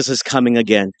 Jesus is coming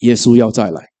again. 耶稣要再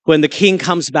来。 When the King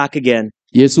comes back again,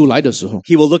 耶稣来的时候，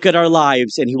 he will look at our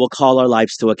lives and he will call our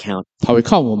lives to account. 他会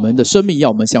看我们的生命，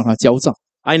要我们向他交账。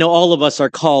 I know all of us are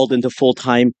called into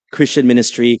full-time Christian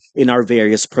ministry in our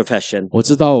various profession. 我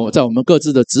知道，在我们各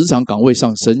自的职场岗位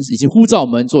上，神已经呼召我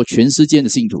们做全时间的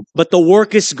信徒。 But the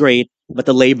work is great, but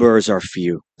the laborers are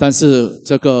few. 但是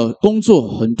这个工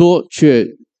作很多，却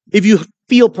If you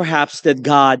feel perhaps that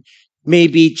God may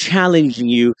be challenging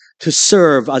you to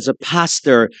serve as a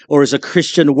pastor or as a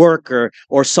Christian worker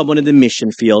or someone in the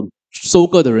mission field, 收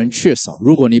割的人却少。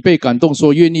如果你被感动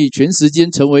说愿意全时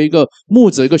间成为一个牧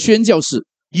者、一个宣教士，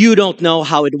 you don't know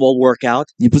how it will work out.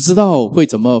 你不知道会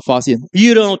怎么发现，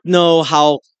 You don't know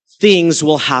how things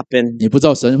will happen. 你不知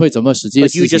道神会怎么使这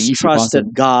些 But you 事情 just 一起发 trust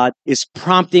生 that。God is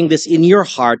prompting this in your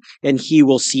heart and he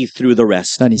will see through the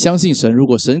rest. 但你相信神，如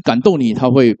果神感动你，他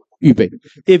会预备。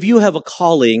 If you have a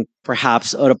calling,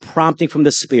 perhaps, or a prompting from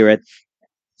the Spirit,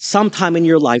 sometime in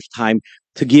your lifetime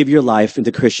to give your life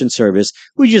into Christian service,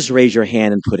 would you just raise your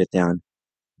hand and put it down?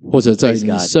 或者在 Praise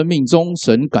你 God. 生命中，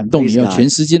神感动你 Praise 要 God. 全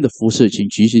时间的服侍，请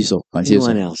举起手，感谢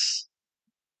Anyone 神。 else?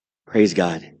 Praise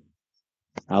God.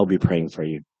 I'll be praying for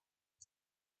you.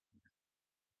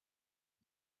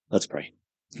 Let's pray.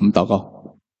 我们祷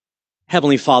告，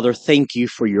 Heavenly Father, thank you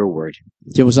for your word.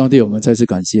 天父上帝，我们再次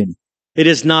感谢你。 It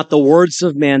is not the words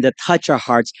of man that touch our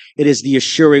hearts. It is the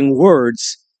assuring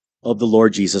words of the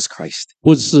Lord Jesus Christ.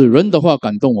 不是人的话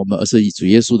感动我们，而是以主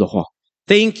耶稣的话。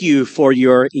 Thank you for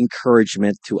your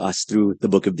encouragement to us through the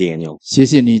book of Daniel. 谢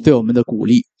谢你对我们的鼓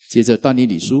励。接着但以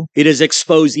理书， It has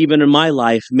exposed even in my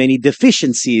life many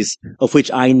deficiencies of which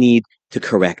I need to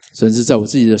correct. 甚至在我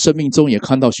自己的生命中也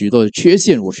看到许多的缺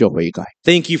陷，我需要悔改。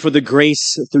 Thank you for the grace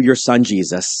through your son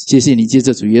Jesus. 谢谢你借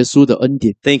着主耶稣的恩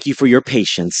典， Thank you for your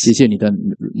patience. 谢谢你的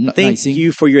耐 Thank 心，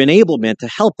 you for your enablement to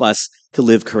help us to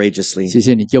live courageously. 谢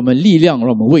谢你给我们力量，让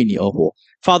我们为你而活。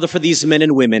 Father, for these men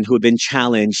and women who have been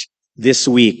challenged this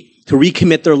week to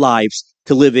recommit their lives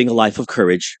to living a life of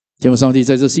courage, 天父上帝，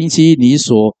在这星期你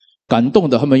所感动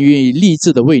的，他们愿意立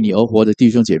志的为你而活的弟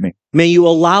兄姐妹， may you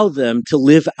allow them to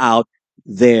live out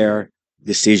their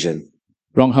decision.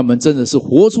 让他们真的是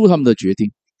活出他们的决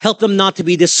定， Help them not to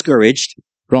be discouraged.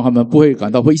 让他们不会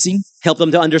感到灰心， Help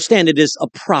them to understand it is a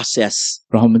process.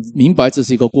 让他们明白这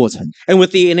是一个过程。 And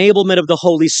with the enablement of the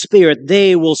Holy Spirit,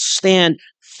 they will stand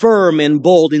firm and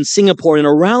bold in Singapore and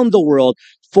around the world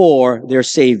for their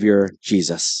Savior,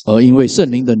 Jesus. 而因为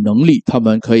圣灵的能力，他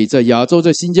们可以在亚洲、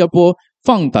在新加坡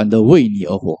放胆的为你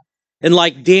而活。 And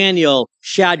like Daniel,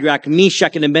 Shadrach,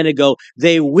 Meshach, and Abednego,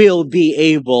 they will be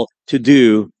able to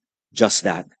do just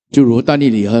that. 就如但以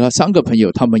理和他3个朋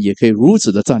友，他们也可以如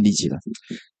此的站立起来。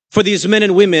 For these men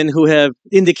and women who have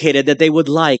indicated that they would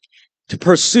like to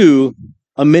pursue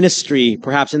a ministry,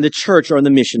 perhaps in the church or in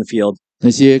the mission field, 那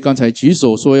些刚才举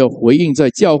手说要回应在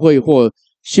教会或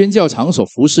宣教场所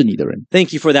服侍你的人，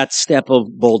 thank you for that step of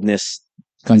boldness.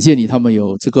 感谢你，他们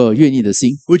有这个愿意的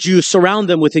心， Would you surround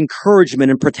them with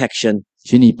encouragement and protection?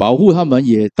 请你保护他们，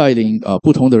也带领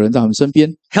不同的人在他们身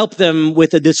边， Help them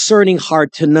with a discerning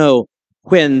heart to know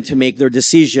when to make their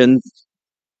decision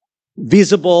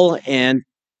visible and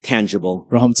tangible.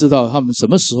 让他们知道他们什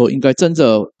么时候应该真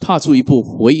的踏出一步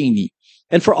回应你。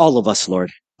 And for all of us, Lord,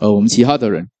 我们其他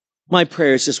的人， my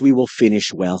prayer is just we will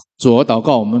finish well. 主我祷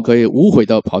告，我们可以无悔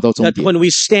的跑到终 That 点。 when we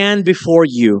stand before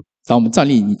you 当我们站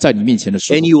立在你面前的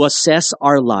时候 and，you assess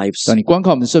our lives, 当你观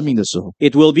看我们的生命的时候，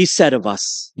 it will be said of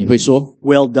us, 你会说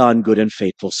well done, good and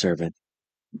faithful servant.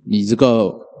 你这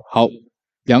个好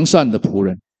良善的仆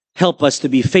人。 Help us to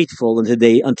be faithful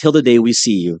until the day we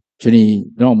see you. 求你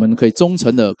让我们可以忠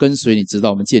诚的跟随你，直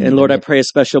到我们见你 And 的 Lord, I 面。 pray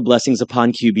special blessings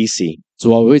upon QBC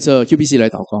主啊，为这 QBC 来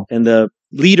祷告， and the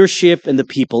leadership and the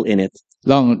people in it.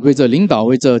 让为这领导、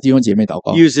为这弟兄姐妹祷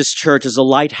告， Use this church as a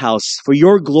lighthouse for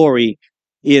your glory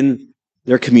in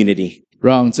their community.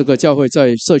 让这个教会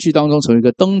在社区当中成为一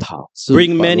个灯塔，是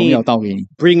Bring 把 many- 荣耀到给你，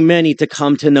 Bring many to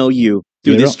come to know you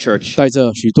through 也 this 让 church. 带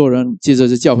着许多人借着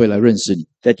这教会来认识你。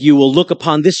 That you will look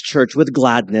upon this church with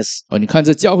gladness, 你看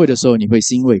这教会的时候，你会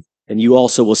欣慰， and you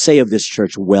also will say of this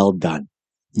church, well done.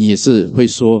 你也是会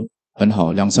说很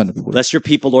好良善的仆人。 Bless your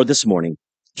people, Lord, this morning.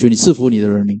 求你赐福你的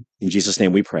人民， In Jesus' name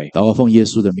we pray. 祷告奉耶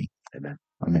稣的名， Amen.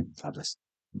 阿门。 God bless.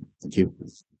 Thank you。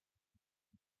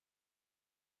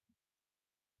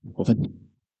我分。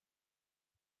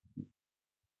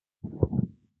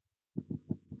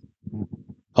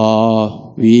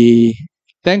We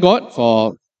thank God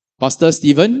for Pastor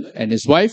Stephen and his wife